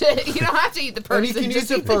that shit. You don't have to eat the person. and you can just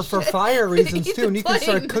use it eat the for shit. fire reasons Eat too. the And you can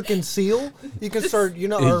start plane. cooking seal. You can start, or you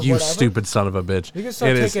whatever. stupid son of a bitch. You can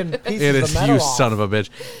start It is- taking pieces it of is metal you off. son of a bitch.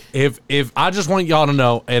 If I just want y'all to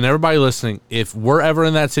know, and everybody listening, if we're ever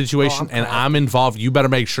in that situation and I'm involved, you better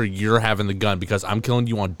make sure you're having the gun because I'm killing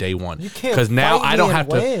you on day one. You can't Because now fight I me don't and have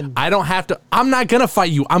win. to. I don't have to. I'm not gonna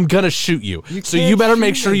fight you. I'm gonna shoot you. So you can't better shoot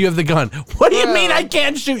make sure me. you have the gun. What do you Bro. mean I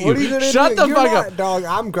can't shoot What are you you? gonna Shut do? the You're fuck not, up, dog.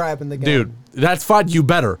 I'm grabbing the gun. dude. That's fine. You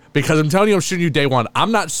better because I'm telling you, I'm shooting you day one.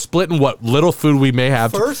 I'm not splitting what little food we may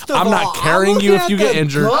have. First of I'm all, not carrying I'm you if looking you at get the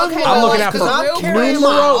injured. gun Okay, I'm well, looking like, out the for real carrying world- my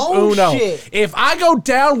numero own uno. shit. If I go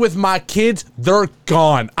down with my kids, they're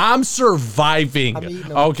gone. I'm surviving. I'm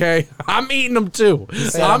eating 'em. Okay, I'm eating them too.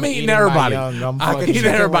 I'm eating eating my everybody. young. I'm I'm fucking eating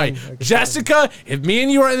chicken everybody. wing. I can Jessica, if me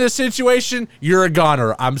and you are in this situation, you're a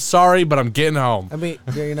goner. I'm sorry, but I'm getting home. I mean,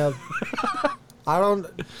 I don't.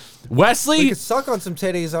 We Wesley, could suck on some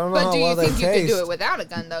titties. I don't know But how do you well they think you could taste. do it without a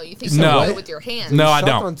gun, though? You think No. you could do it with your hands? no, I Suck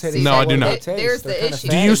on don't. titties, No, how I do well not. they taste. There's They're the kinda issue.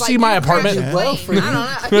 fat. Do you It's see like my you apartment? crash a Well, plane. I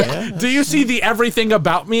don't know. Yeah. Do you see the everything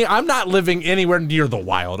about me? I'm not living anywhere near the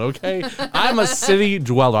wild, okay? I'm a city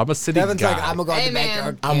dweller. I'm a city Devin's guy. like, I'm gonna go Hey, to the man.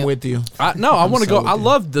 backyard. I'm with you. I want to so go. I with you.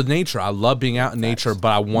 love the nature. I love being out in nature, but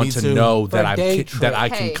I want Me to too. know For that a day that I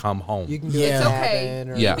trip. can Hey. come home. You can do Yeah. a It's okay. cabin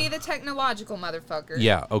or Yeah. You be the technological motherfucker.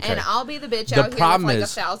 Yeah, okay. And I'll be the bitch The out here with problem like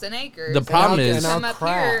is- 1,000 acres. the problem and you is- come And I'll up here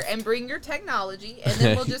craft. and bring your technology, and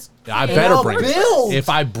then we'll just. I create better I'll bring build. it. If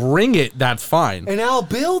I bring it, that's fine. and I'll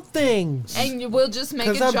build things. And we'll just make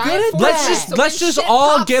a 'Cause I'm giant good at forest. Let's that. just So let's when just shit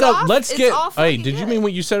all pops get off, up. Let's it's get. all Hey, fucking did you good. mean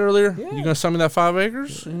what you said earlier? Yeah. You gonna sell me that 5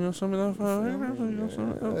 acres? You gonna sell me that 5 acres? You gonna sell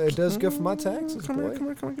me that? It does good for my taxes, Come here, boy. come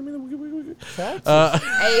here, come here. Give me the. Taxes.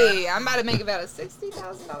 Hey, I'm about to make about a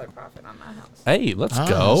 $60,000 profit on my house. Hey, let's Nice.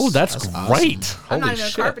 go. That's That's great. I'm not Holy even a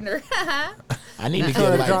shit. carpenter. I need to trying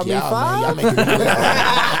get to like drop me y'all, man. Y'all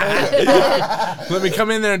five? make it Let me come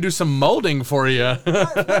in there and do some molding for you. Let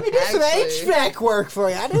me do some Actually. HVAC work for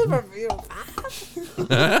you. I never.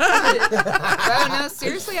 Bro, no,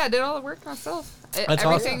 seriously, I did all the work myself. That's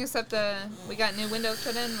Everything awesome. except we got new windows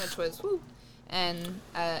put in, which was woo, and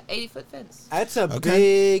 80-foot fence. That's a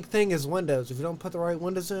big thing is windows. If you don't put the right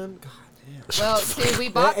windows in, God. Well, see, we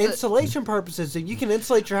For bought the. insulation purposes, so you can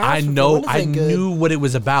insulate your house. I if the know. windows I ain't good. knew what it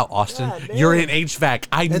was about, Austin. God damn. You're in HVAC.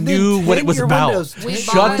 I then knew what it tint was your about. windows, We tint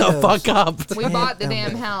Shut your the windows. fuck up. We bought the Damn.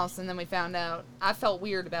 damn house, and then we found out. I felt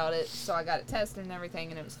weird about it, so I got it tested and everything,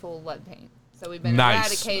 and it was full of lead paint. So we've been Nice.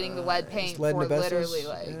 eradicating the lead paint Lead for and asbestos? literally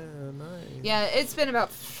like. Yeah, nice. Yeah, it's been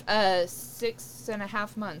about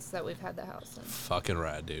 6.5 months that we've had the house. And Fucking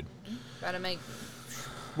rad, dude. gotta make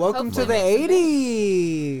Welcome to Hopefully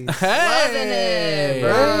the 80s. loving it, Lead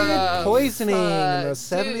bro. poisoning. And the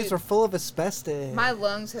Fuck, 70s dude. are full of asbestos. My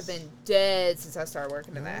lungs have been dead since I started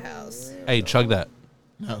working in that house. Hey, chug that.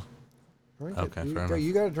 No. Drink Okay, it. fair You, enough.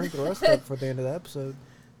 you gotta drink the rest of it for the end of the episode.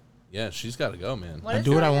 Yeah, she's got to go, man. What I is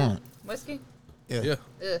do it what I again? want. Whiskey? Yeah.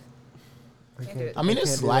 Ugh. Can't do it. I mean, I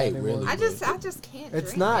it's can't do that light, anymore. really. I just can't.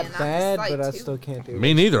 It's drink, not man. I'm bad, just, like, but I too- still can't do it.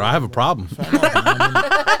 Me neither. I have a problem.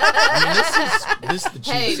 This is the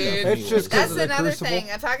cheap Hey, stuff dude. anyway. It's just 'cause That's of the another crucible. thing.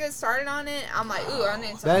 If I get started on it, I'm like, ooh, I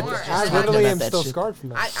need some That, more. I And then literally about am that still shit. scarred from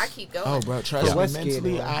that. I keep going. Oh, bro, trust For me, whiskey, mentally,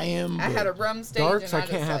 anyway. I am. I had a rum stage. Darks, and I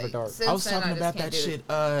can't just, have a like, dark. since I was then, talking just about can't that do it.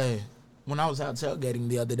 shit when I was out tailgating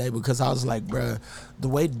the other day because I was like, bruh, the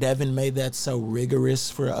way Devin made that so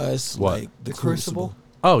rigorous for us, What? like The Crucible?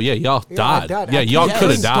 Oh, yeah, y'all Yeah, I died. died. Yeah, I y'all can't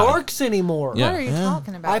could have drink died. Darks anymore. Yeah. What are you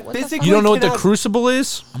talking about? I What the fuck? physically You don't know what the cannot- Crucible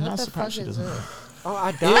is? I'm What not the surprised fuck she is doesn't. it? Oh,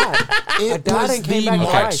 I died. I It died was and came the back to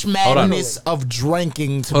March life. Madness of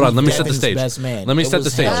drinking to Hold be on, let me set the Devin's stage. best man. Let me It set the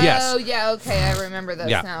was stage. hell. Yes. Oh, yeah, okay. I remember those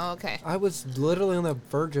Yeah. now. Okay. I was literally on the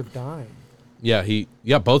verge of dying. Yeah,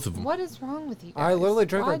 both of them. What is wrong with you guys? I literally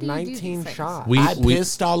drank Why like do you do 19 these things? shots. I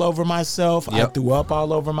pissed all over myself. I Yep. threw up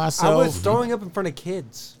all over I myself. was throwing up in front of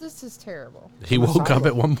kids. This is terrible. He I'm a woke up silent.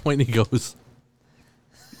 at one point and he goes,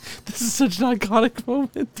 "This is such an iconic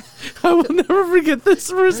moment. I will never forget this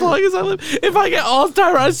for as long as I live. If I get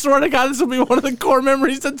Alzheimer's, I swear to God, this will be one of the core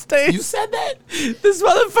memories that stays." You said that? This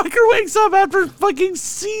motherfucker wakes up after fucking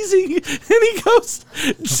seizing and he goes,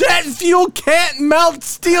 "Jet fuel can't melt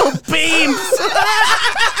steel beams."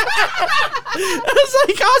 I was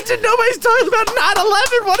like, Austin, nobody's talking about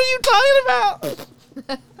 9/11. What are you talking about?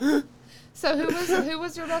 So who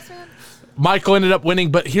was your best man? Michael ended up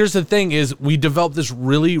winning, but here's the thing is we developed this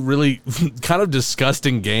really, really kind of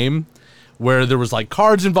disgusting game where there was like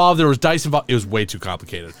cards involved, there was dice involved. It was way too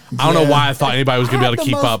complicated. I don't know why I thought anybody was going to be able to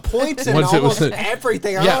keep up. Points in once it was almost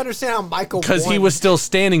everything. I Yeah. don't understand how Michael because he won. was still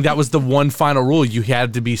standing. That was the one final rule. You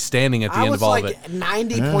had to be standing at the I end was of all like of it.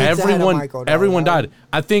 90 points ahead of Everyone, Michael. dog. everyone died.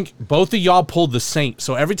 I think both of y'all pulled the same.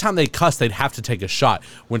 So every time they cussed, they'd have to take a shot,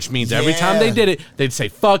 which means every time they Yeah. did it, they'd say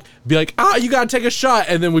 "fuck," be like, "Ah, you gotta take a shot,"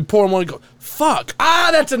 and then we pour them one and go, "Fuck, ah,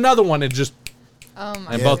 that's another one," and just Oh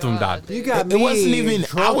my And both of them God, died. dude. You got It me. wasn't even. I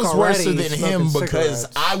drunk was worse already, than him smoking because cigarettes.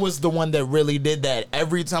 I was the one that really did that.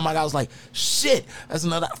 Every time I was like, "Shit, that's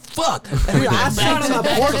another fuck." Dude, I sat on the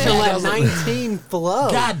porch and I let was like, 19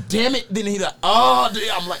 flow. God damn it! Then he like, "Oh, dude."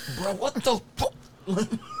 I'm like, "Bro, what the fuck?"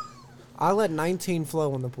 I let 19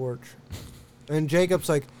 flow on the porch. And Jacob's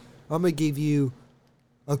like, I'm going to give you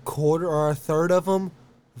a quarter or a third of them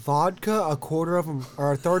vodka, a quarter of them,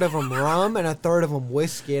 or a third of them rum, and a third of them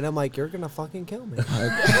whiskey. And I'm like, you're going to fucking kill me.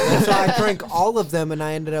 And so I drank all of them, and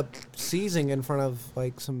I ended up seizing in front of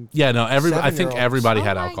like some. yeah, no. I think 7-year-olds. everybody Oh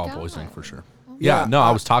had my alcohol God. poisoning for sure. Yeah, Yeah, no,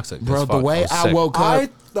 I was toxic. Bro, as the fuck. way was I sick. woke up,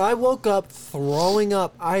 I woke up throwing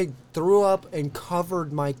up. I threw up and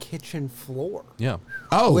covered my kitchen floor. Yeah.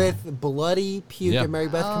 oh, With bloody puke. Yeah. And Mary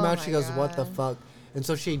Beth came Oh out. She my goes, "What the God. fuck?" And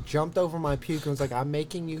so she jumped over my puke and was like, "I'm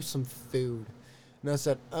making you some food." And I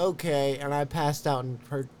said, "Okay." And I passed out and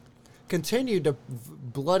continued to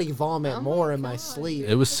bloody vomit Oh more my in my God, sleep.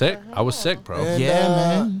 It was sick. I was sick, bro. And, yeah,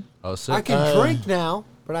 man. I was sick. I can drink now,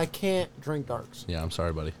 but I can't drink darks. Yeah, I'm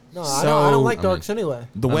sorry, buddy. No, I So, don't like I mean- darks anyway.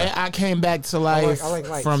 The way I came back to life I like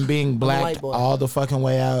lights. from being I'm a blacked light boy. all the fucking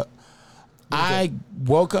way out, I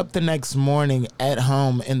woke up the next morning at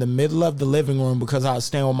home in the middle of the living room because I was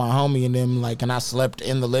staying with my homie and them, like, and I slept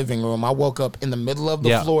in the living room. I woke up in the middle of the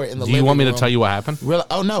Yeah. floor in the Do living you want me to room. tell you what happened? Really?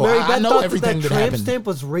 Oh no, Mary I Beth know thought everything that that tramp happened. stamp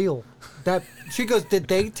was real. That she goes, "Did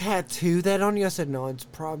they tattoo that on you?" I said, "No, it's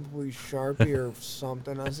probably Sharpie or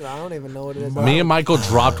something." I said, "I don't even know what it is." Me and Michael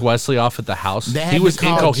dropped Wesley off at the house. They had He to was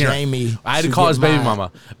call incoherent. Jamie I had to to call get his baby mine.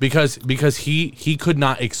 mama because he could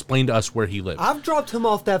not explain to us where he lived. I've dropped him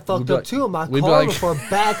off that fucked be up like- too in my we'd be car like- before,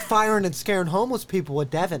 backfiring and scaring homeless people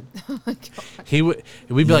with Devin. We'd be Yeah,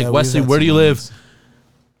 like, we've Wesley, had where do you some live?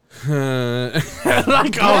 moments.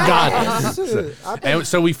 Like, oh god. I think And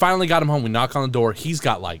so we finally got him home. We knock on the door. He's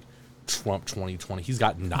got like Trump 2020. He's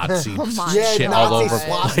got Nazi Oh my shit God. all Nazi over.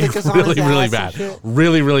 swastikas on really, his really ass bad. and shit.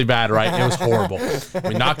 Really, really bad, right? It was horrible.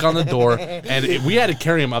 We knock on the door, and we had to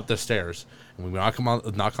carry him up the stairs. And we knock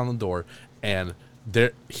on the door, and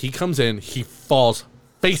he comes in, he falls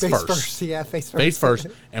face first. Yeah, face first. Face first,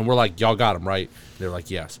 and we're like, y'all got him, right? They're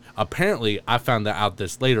like, yes. Apparently, I found out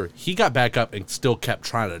this later. He got back up and still kept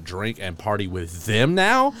trying to drink and party with them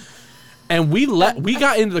now. And we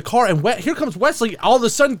got into the car, and here comes Wesley, all of a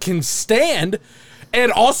sudden can stand and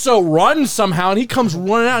also run somehow. And he comes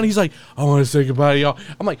running out, and he's like, I want to say goodbye to y'all.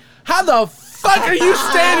 I'm like, how the fuck are you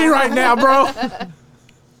standing right now, bro?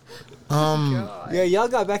 Yeah, y'all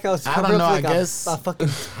got back. I was I covered don't know, up like I guess- a fucking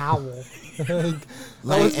towel. I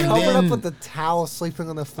Like, was and covered then- up with the towel, sleeping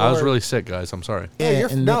on the floor. I was really sick, guys. I'm sorry. Yeah, you're,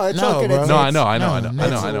 and no, then- it's no, okay. bro. No, I know.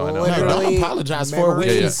 No, Literally don't apologize for it. We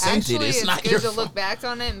memories. consented. Actually, It's it's not good your to fault. look back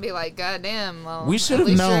on it and be like, God damn. Well, We at should have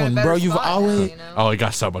least you're in a known, better bro. You've spot now, always- you know? Oh, it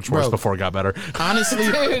got so much worse Bro. before it got better. Honestly,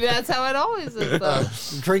 Dude, that's how it always is,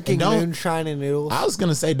 though. Drinking Don't- moonshine and noodles. I was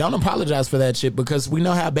gonna say, don't apologize for that shit because we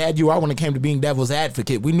know how bad you are when it came to being devil's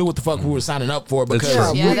advocate. We knew what the fuck we were signing up for because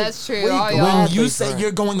true. Yeah, we- that's true. we All go y'all. when you Exactly, say right.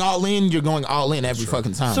 you're going all in, you're going all in every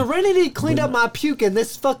fucking time. Serenity cleaned up my puke in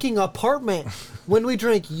this fucking apartment when we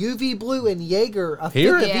drank UV Blue and Jaeger, a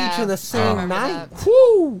Here? fifth of Yeah, each in the I same remember night. that.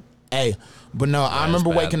 Woo! Hey, but no, I remember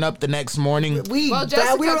bad. waking up the next morning. Well,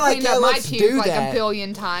 Jessica we were like, cleaned yeah, up my let's puke do like that. a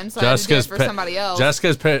billion times, so I had to do it for somebody else.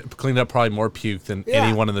 Jessica's cleaned up probably more puke than Yeah.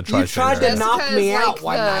 anyone in the You tri-state tried to area. knock me Jessica's out like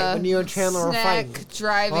one night the when you and Chandler were snack fighting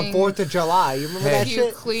driving on 4th of July. You remember that puke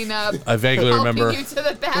shit? clean up. I vaguely helping remember. you to the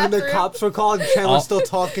When bathroom. the cops were called, Chandler All- was still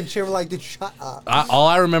talking. Chandler like, dude, shut up. All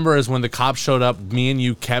I remember is when the cops showed up, me and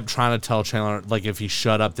you kept trying to tell Chandler, like, if he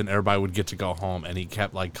shut up, then everybody would get to go home. And he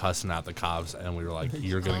kept, like, cussing out the cops. And we were like,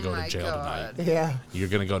 you're going to Oh go to my jail God. tonight. Yeah. You're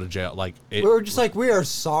going to go to jail. Like, it, We were just like, we are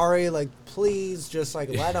sorry. Like, please just, like,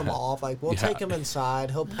 let him off. Like, we'll Yeah. take him inside.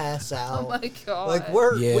 He'll pass out. Oh my God. Like,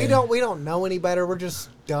 Yeah. we don't know any better. We're just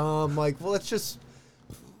dumb. Like, well, let's just...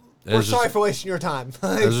 it We're was sorry just- for wasting your time.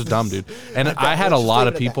 It was just dumb, dude. And Okay, I had a let's just lot leave of it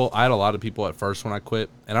at that. people. I had a lot of people at first when I quit,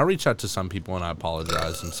 and I reached out to some people and I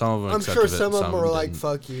apologized, and some of them I'm accepted sure it, some of them were like, didn't.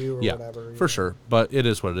 fuck you or Yeah, whatever. you for know. sure. But it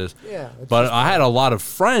is what it is. Yeah, it's But just I had a lot of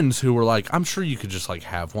friends who were like, I'm sure you could just like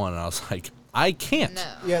have one, and I was like, I can't. No.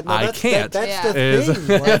 Yeah, no, I that's, can't. That's Yeah. the Is-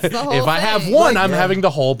 thing. Like, the whole if I have thing. one, Like, I'm yeah. having the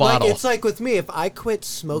whole bottle. Like, it's like with me, if I quit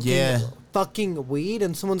smoking Yeah. fucking weed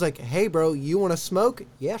and someone's like, hey, bro, you want to smoke?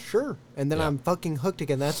 Yeah, sure. And then Yeah. I'm fucking hooked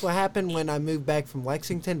again. That's what happened when I moved back from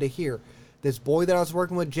Lexington to here. This boy that I was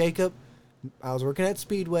working with, Jacob, I was working at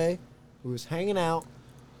Speedway. We was hanging out,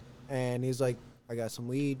 and he's like, I got some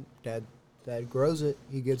weed. Dad grows it.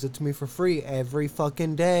 He gives it to me for free every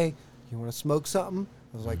fucking day. You want to smoke something?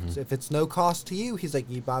 I was like, if it's no cost to you, he's like,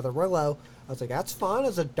 you buy the Rillo. I was like, that's fine.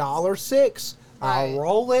 It's $1.06. I'll Right.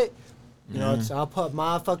 roll it. You know, I'll put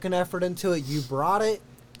my fucking effort into it. You brought it.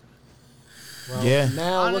 Well, Yeah.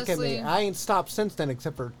 Now look at me. Honestly- I ain't stopped since then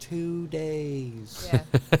except for 2 days. Yeah.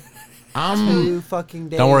 I'm 2 fucking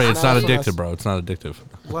days. Don't worry, it's not Now when I addictive, bro. It's not addictive.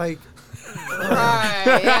 Like,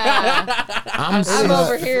 Right, yeah. I'm I'm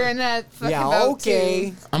over here in that fucking yeah, boat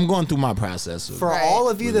okay. too. I'm going through my process. For Right. all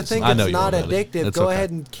of you that think I know it's you not will, buddy. addictive, It's go okay.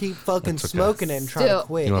 ahead and keep fucking It's okay. smoking it and try to Still,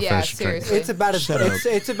 quit. You wanna yeah, finish your drink? seriously. It's about as Shut up.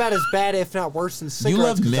 it's about as bad, if not worse, than You cigarettes.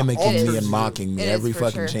 love 'cause the mimicking ulcers me and you- mocking me It is every for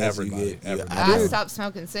fucking sure. chance Everybody, you get. Yeah, everybody. I I do. stopped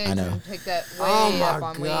smoking since I know. and picked that way Oh up my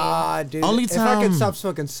on weed. god, dude! Only If I could time- stop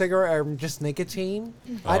smoking cigarette or just nicotine,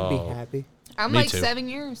 I'd be Oh. happy. I'm Me like too. 7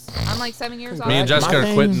 years. I'm like 7 years off. Me and Jessica My are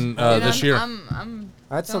thing- quitting Dude, this year. I'm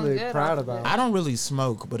That's feeling something to be good proud off of about. it. I don't really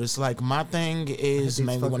smoke, but it's like my thing is these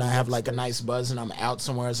mainly when I fucking have like a hipsters. nice buzz and I'm out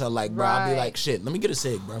somewhere. So like, bro, I'll be Right. like, shit, let me get a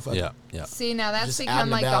cig, bro. Fuck it. Yeah, yeah. See, now that's Just out become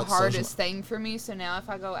and like the about, hardest social- thing for me. So now if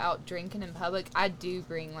I go out drinking in public, I do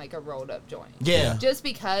bring like a rolled up joint. Yeah. Just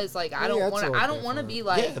because like I Yeah, don't that's want a to. little I don't want to different. be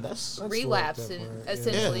like Yeah, that's a little relapsing different, yeah.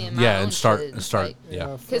 essentially in my Yeah, own and start, shit.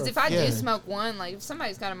 yeah. Because if I Yeah. do smoke one, like if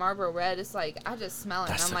somebody's got a Marlboro Red, it's like I just smell it.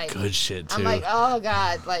 That's and the I'm like, good shit too. I'm like, oh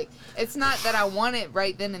god, like it's not that I want it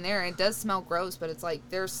right then and there. It does smell gross, but it's like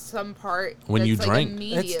there's some part When that's you like drink.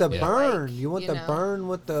 It's the immediately, burn. like, You want the know. burn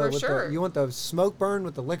with the, For with sure. the you want the smoke burn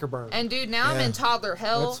with the liquor burn. And dude, now I'm in toddler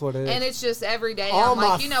hell, That's what it is. and it's just every day. Oh I'm my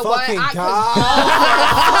like, you know what? fucking I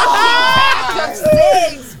God. could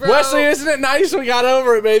cigs, bro. Wesley, isn't it nice? We got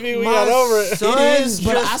over it, baby. We got over it. son It is,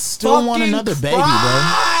 but just I still want fucking another baby,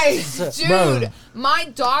 cries. Dude, Bro. my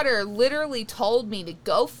daughter literally told me to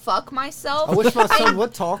go fuck myself. I wish my son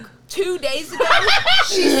would talk. 2 days ago,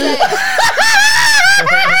 she said.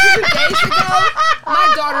 2 days ago,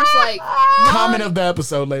 my daughter's like, Mom, Comment of the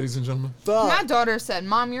episode, ladies and gentlemen. my daughter said,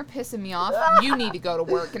 "Mom, you're pissing me off. You need to go to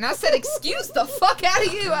work." And I said, "Excuse the fuck out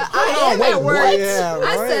of you. I am wait, at work." what? Yeah, I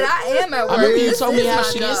right. said, "I am at work." I remember you This told me is how my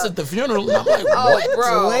she job. is at the funeral. And I'm like, Oh, what?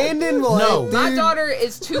 bro. Landon will No. dude, My daughter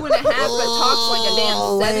is 2.5, but talks like a damn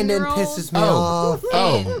Landon 7-year-old. pisses me Oh. off.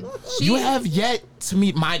 Oh, And she, you have yet to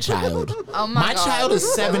meet my child. Oh my God. Child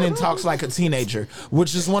is 7 and talks like a teenager,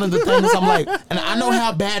 which is one of the things I'm like, and I know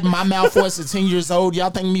how bad my mouth was at 10 years old. Y'all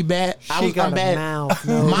think me bad? I'm bad. Mouth.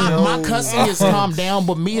 No, My cussing has calmed down,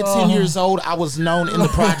 but me at 10 years old, I was known in the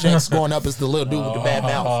projects growing up as the little dude with the bad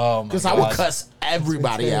mouth. Because I would cuss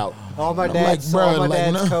everybody out. All my I'm dad's, like, all bro, my like,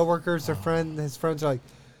 dad's no. coworkers, his friends are like,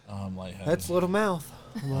 that's little mouth.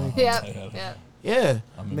 I'm like, Yeah. Yeah.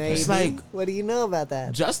 maybe. It's like, What do you know about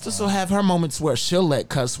that? Justice will have her moments where she'll let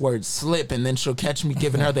cuss words slip, and then she'll catch me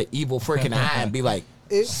giving her the evil freaking eye and be like,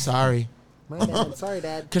 sorry. My dad. Sorry,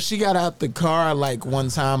 Dad. Because she got out the car like one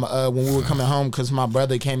time when we were coming home because my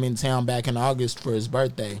brother came in town back in August for his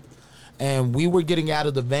birthday. And we were getting out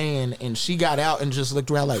of the van, and she got out and just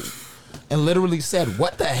looked around like, and literally said,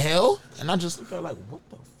 what the hell? And I just looked at her like, what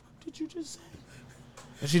the fuck did you just say?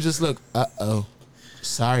 And she just looked, uh-oh,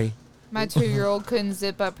 sorry. My 2-year-old couldn't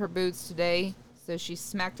zip up her boots today, so she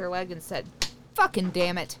smacked her leg and said, fucking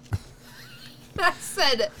damn it. I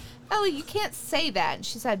said, Ellie, you can't say that. And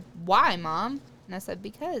she said, why, Mom? And I said,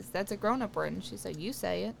 because that's a grown-up word. And she said, you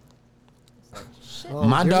say it. I said, shit. Oh,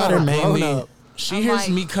 My you're daughter not a made me, grown-up. she I'm hears like,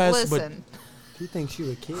 me cuss, listen, He thinks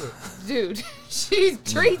you a kid. dude, she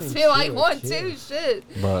treats me like one too. Shit.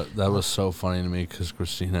 But that was so funny to me because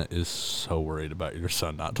Christina is so worried about your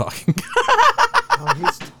son not talking. Oh,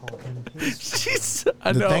 he's talking. She's,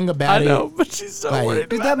 The thing about it, but she's so like- worried.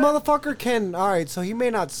 Dude, that motherfucker can. All right, so he may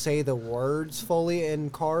not say the words fully in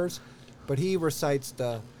cars, but he recites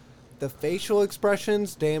the facial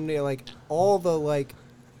expressions, damn near like all the like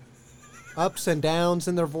ups and downs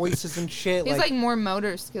in their voices and shit. He's like more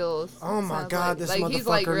motor skills. oh my sounds god, like. this like motherfucker he's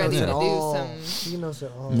like ready knows to it all. do some. He knows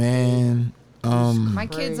it all. man, My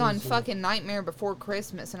kid's on Crazy. fucking Nightmare Before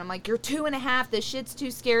Christmas, and I'm like, you're 2.5. This shit's too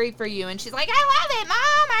scary for you. And she's like, I love it,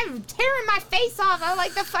 Mom. I'm tearing my face off. I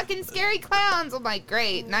like the fucking scary clowns. I'm like,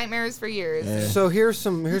 great. Nightmares for years. Yeah. So here's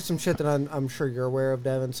some shit that I'm sure you're aware of,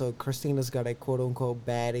 Devin. So Christina's got a quote unquote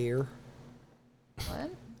bad ear.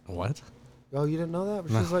 What? What? Oh, you didn't know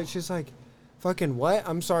that? She's like, fucking what?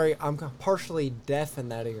 I'm sorry, I'm partially deaf in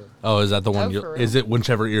that ear. Oh, is that the one? Oh, You're, for real? is it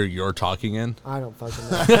whichever ear you're talking in? I don't fucking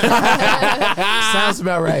know. sounds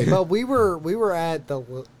about right. But we were at the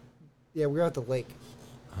lake,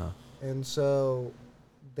 and so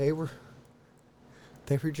they were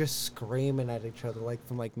just screaming at each other like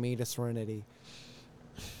from like me to Serenity.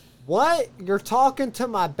 What? You're talking to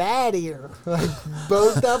my bad ear, like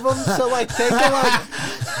both of them. So like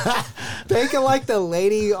thinking like the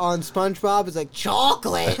lady on SpongeBob is like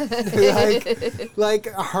chocolate, like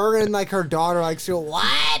her and like her daughter like so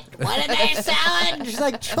what? What are they selling? She's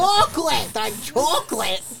like chocolate, like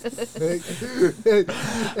chocolate.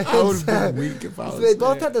 I would have been weak if I was They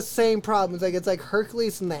both there. had the same problems. Like it's like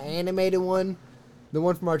Hercules in the animated one, the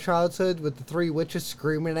one from our childhood with the 3 witches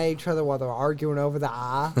screaming at each other while they're arguing over the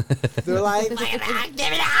eye. They're like, give me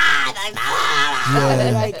the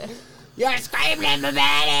eye. Like, you're screaming in my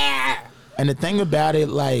bad ear. And the thing about it,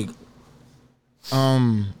 like,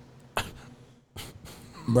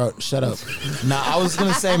 bro, shut up. Now, I was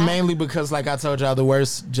gonna say mainly because, like I told y'all, the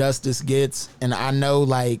worse Justice gets, and I know,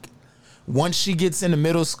 like, once she gets into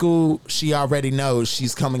middle school, she already knows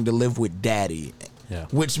she's coming to live with Daddy. Yeah.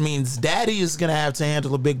 Which means Daddy is gonna have to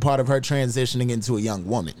handle a big part of her transitioning into a young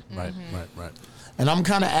woman. Right, right. And I'm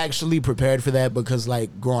kind of actually prepared for that because,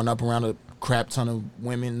 like, growing up around a crap ton of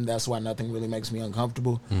women, that's why nothing really makes me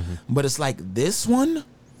uncomfortable. But it's like this one,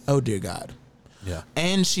 oh dear God. Yeah.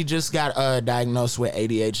 And she just got diagnosed with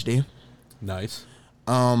ADHD. Nice.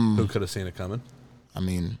 Who could have seen it coming? I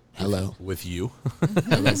mean, hello. With you.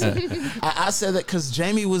 I said that because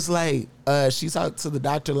Jamie was like, she talked to the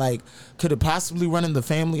doctor, like, could it possibly run in the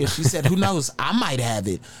family? And she said, who knows? I might have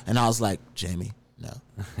it. And I was like, Jamie,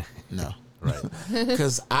 no. Right.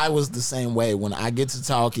 Because I was the same way. When I get to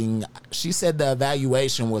talking, she said the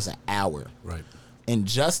evaluation was an hour. Right. And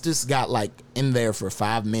Justice got, like, in there for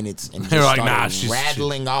 5 minutes and just You're like, started nah, she's-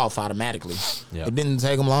 rattling off automatically. Yeah. It didn't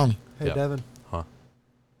take him long. Hey, Yeah. Devin, Huh.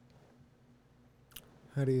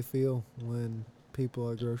 how do you feel when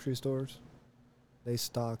people at grocery stores, they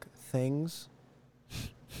stock things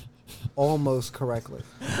almost correctly?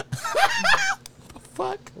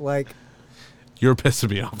 Fuck. Like You're pissing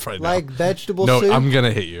me off right like now. vegetable No, soup. I'm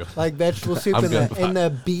gonna hit you. Like vegetable soup I'm in the gonna-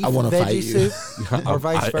 beef I wanna fight veggie you. soup, or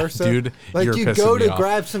vice versa. Dude, like you're you pissing go me to off.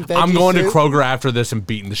 grab some veggie I'm going to soup. Kroger after this and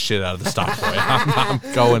beating the shit out of the stock boy. I'm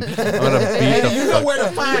going to beat the You know fuck. where to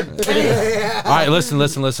find me. All right,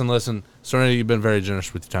 listen. Serenity, you've been very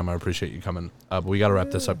generous with your time. I appreciate you coming. But we got to wrap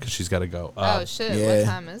this up because she's got to go. Oh shit! yeah. What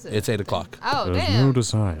time is it? It's 8 o'clock. Oh There's damn! no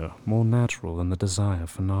desire more natural than the desire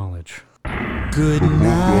for knowledge. Good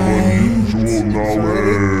night.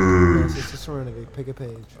 It's just Serenity. Pick a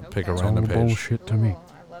page. Pick a Okay. random page. bullshit to me. Cool,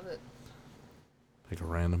 I love it. Pick a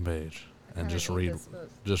random page and kinda just hate read. this book.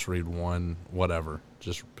 Just read one. Whatever.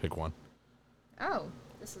 Just pick one. Oh,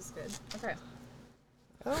 this is good. Okay.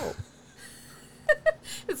 Oh.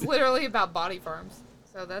 It's literally about body farms,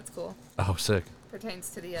 so that's cool. Oh, sick. Pertains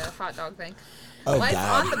to the hot dog thing. Oh, Life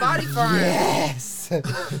God. on the body farm. Yes.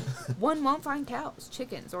 One won't find cows,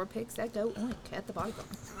 chickens, or pigs that go oink at the body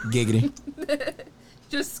farm. Giggity.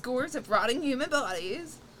 Just scores of rotting human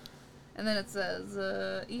bodies. And then it says,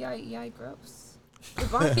 EI gross. The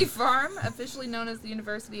body farm, officially known as the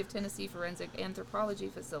University of Tennessee Forensic Anthropology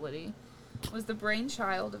Facility, was the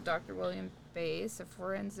brainchild of Dr. William Bass, a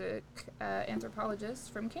forensic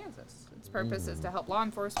anthropologist from Kansas. Its purpose is to help law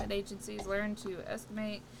enforcement agencies learn to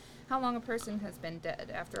estimate how long a person has been dead.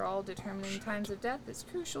 After all, determining times of death is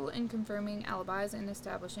crucial in confirming alibis and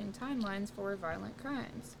establishing timelines for violent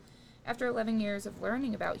crimes. After 11 years of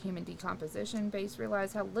learning about human decomposition, Bass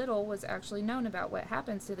realized how little was actually known about what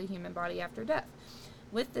happens to the human body after death.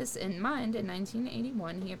 With this in mind, in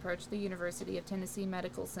 1981, he approached the University of Tennessee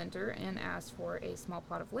Medical Center and asked for a small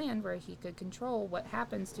plot of land where he could control what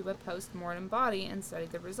happens to a post-mortem body and study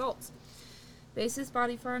the results. Bass's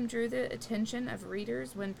body farm drew the attention of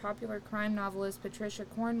readers when popular crime novelist Patricia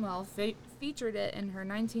Cornwell featured it in her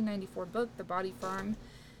 1994 book, The Body Farm.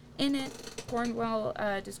 In it, Cornwell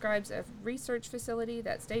describes a research facility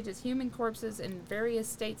that stages human corpses in various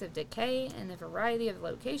states of decay in a variety of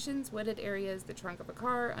locations, wooded areas, the trunk of a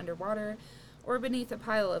car, underwater, or beneath a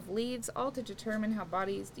pile of leaves, all to determine how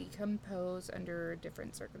bodies decompose under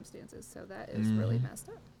different circumstances. So that is really messed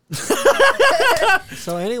up.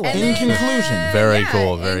 So anyway, And In then, conclusion. Very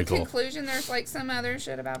cool, very in cool. conclusion, there's like some other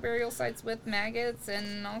shit about burial sites with maggots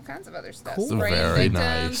and all kinds of other stuff. Cool. Spraying Very victims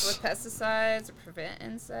nice. with pesticides to prevent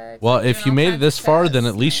insects. Well, and if doing you all made it kinds this of far, then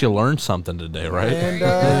tests. at least you learned something today, right? and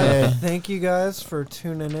Yeah. thank you guys for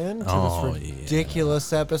tuning in to Oh, this yeah.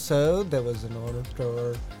 ridiculous episode that was in honor to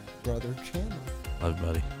our brother Chandler. Love you,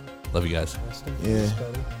 buddy. Love you guys. Rest in Yeah. peace,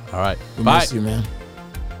 buddy. All right. We Bye. miss you, man.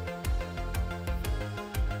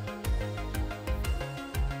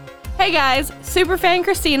 Hey guys, Superfan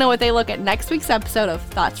Christina with a look at next week's episode of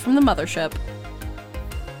Thoughts from the Mothership.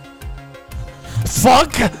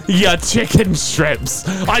 Fuck your chicken strips.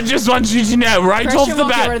 I just want you to know right Christian off the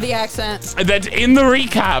won't get rid of bat the accent. that in the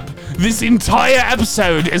recap, this entire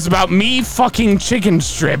episode is about me fucking chicken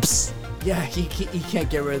strips. Yeah, he can't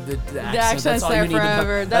get rid of the accent. accent's That's all there you need to know.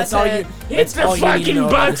 forever. That's all it. you. Hit the fucking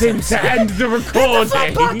button to end the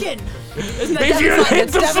recording. If you hit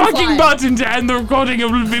the fucking button to end the recording,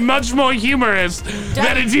 it will be much more humorous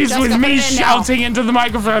than it is with Jessica, me put it in now. shouting into the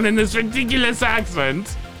microphone in this ridiculous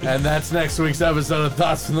accent. And that's next week's episode of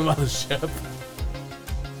Thoughts from the Mothership.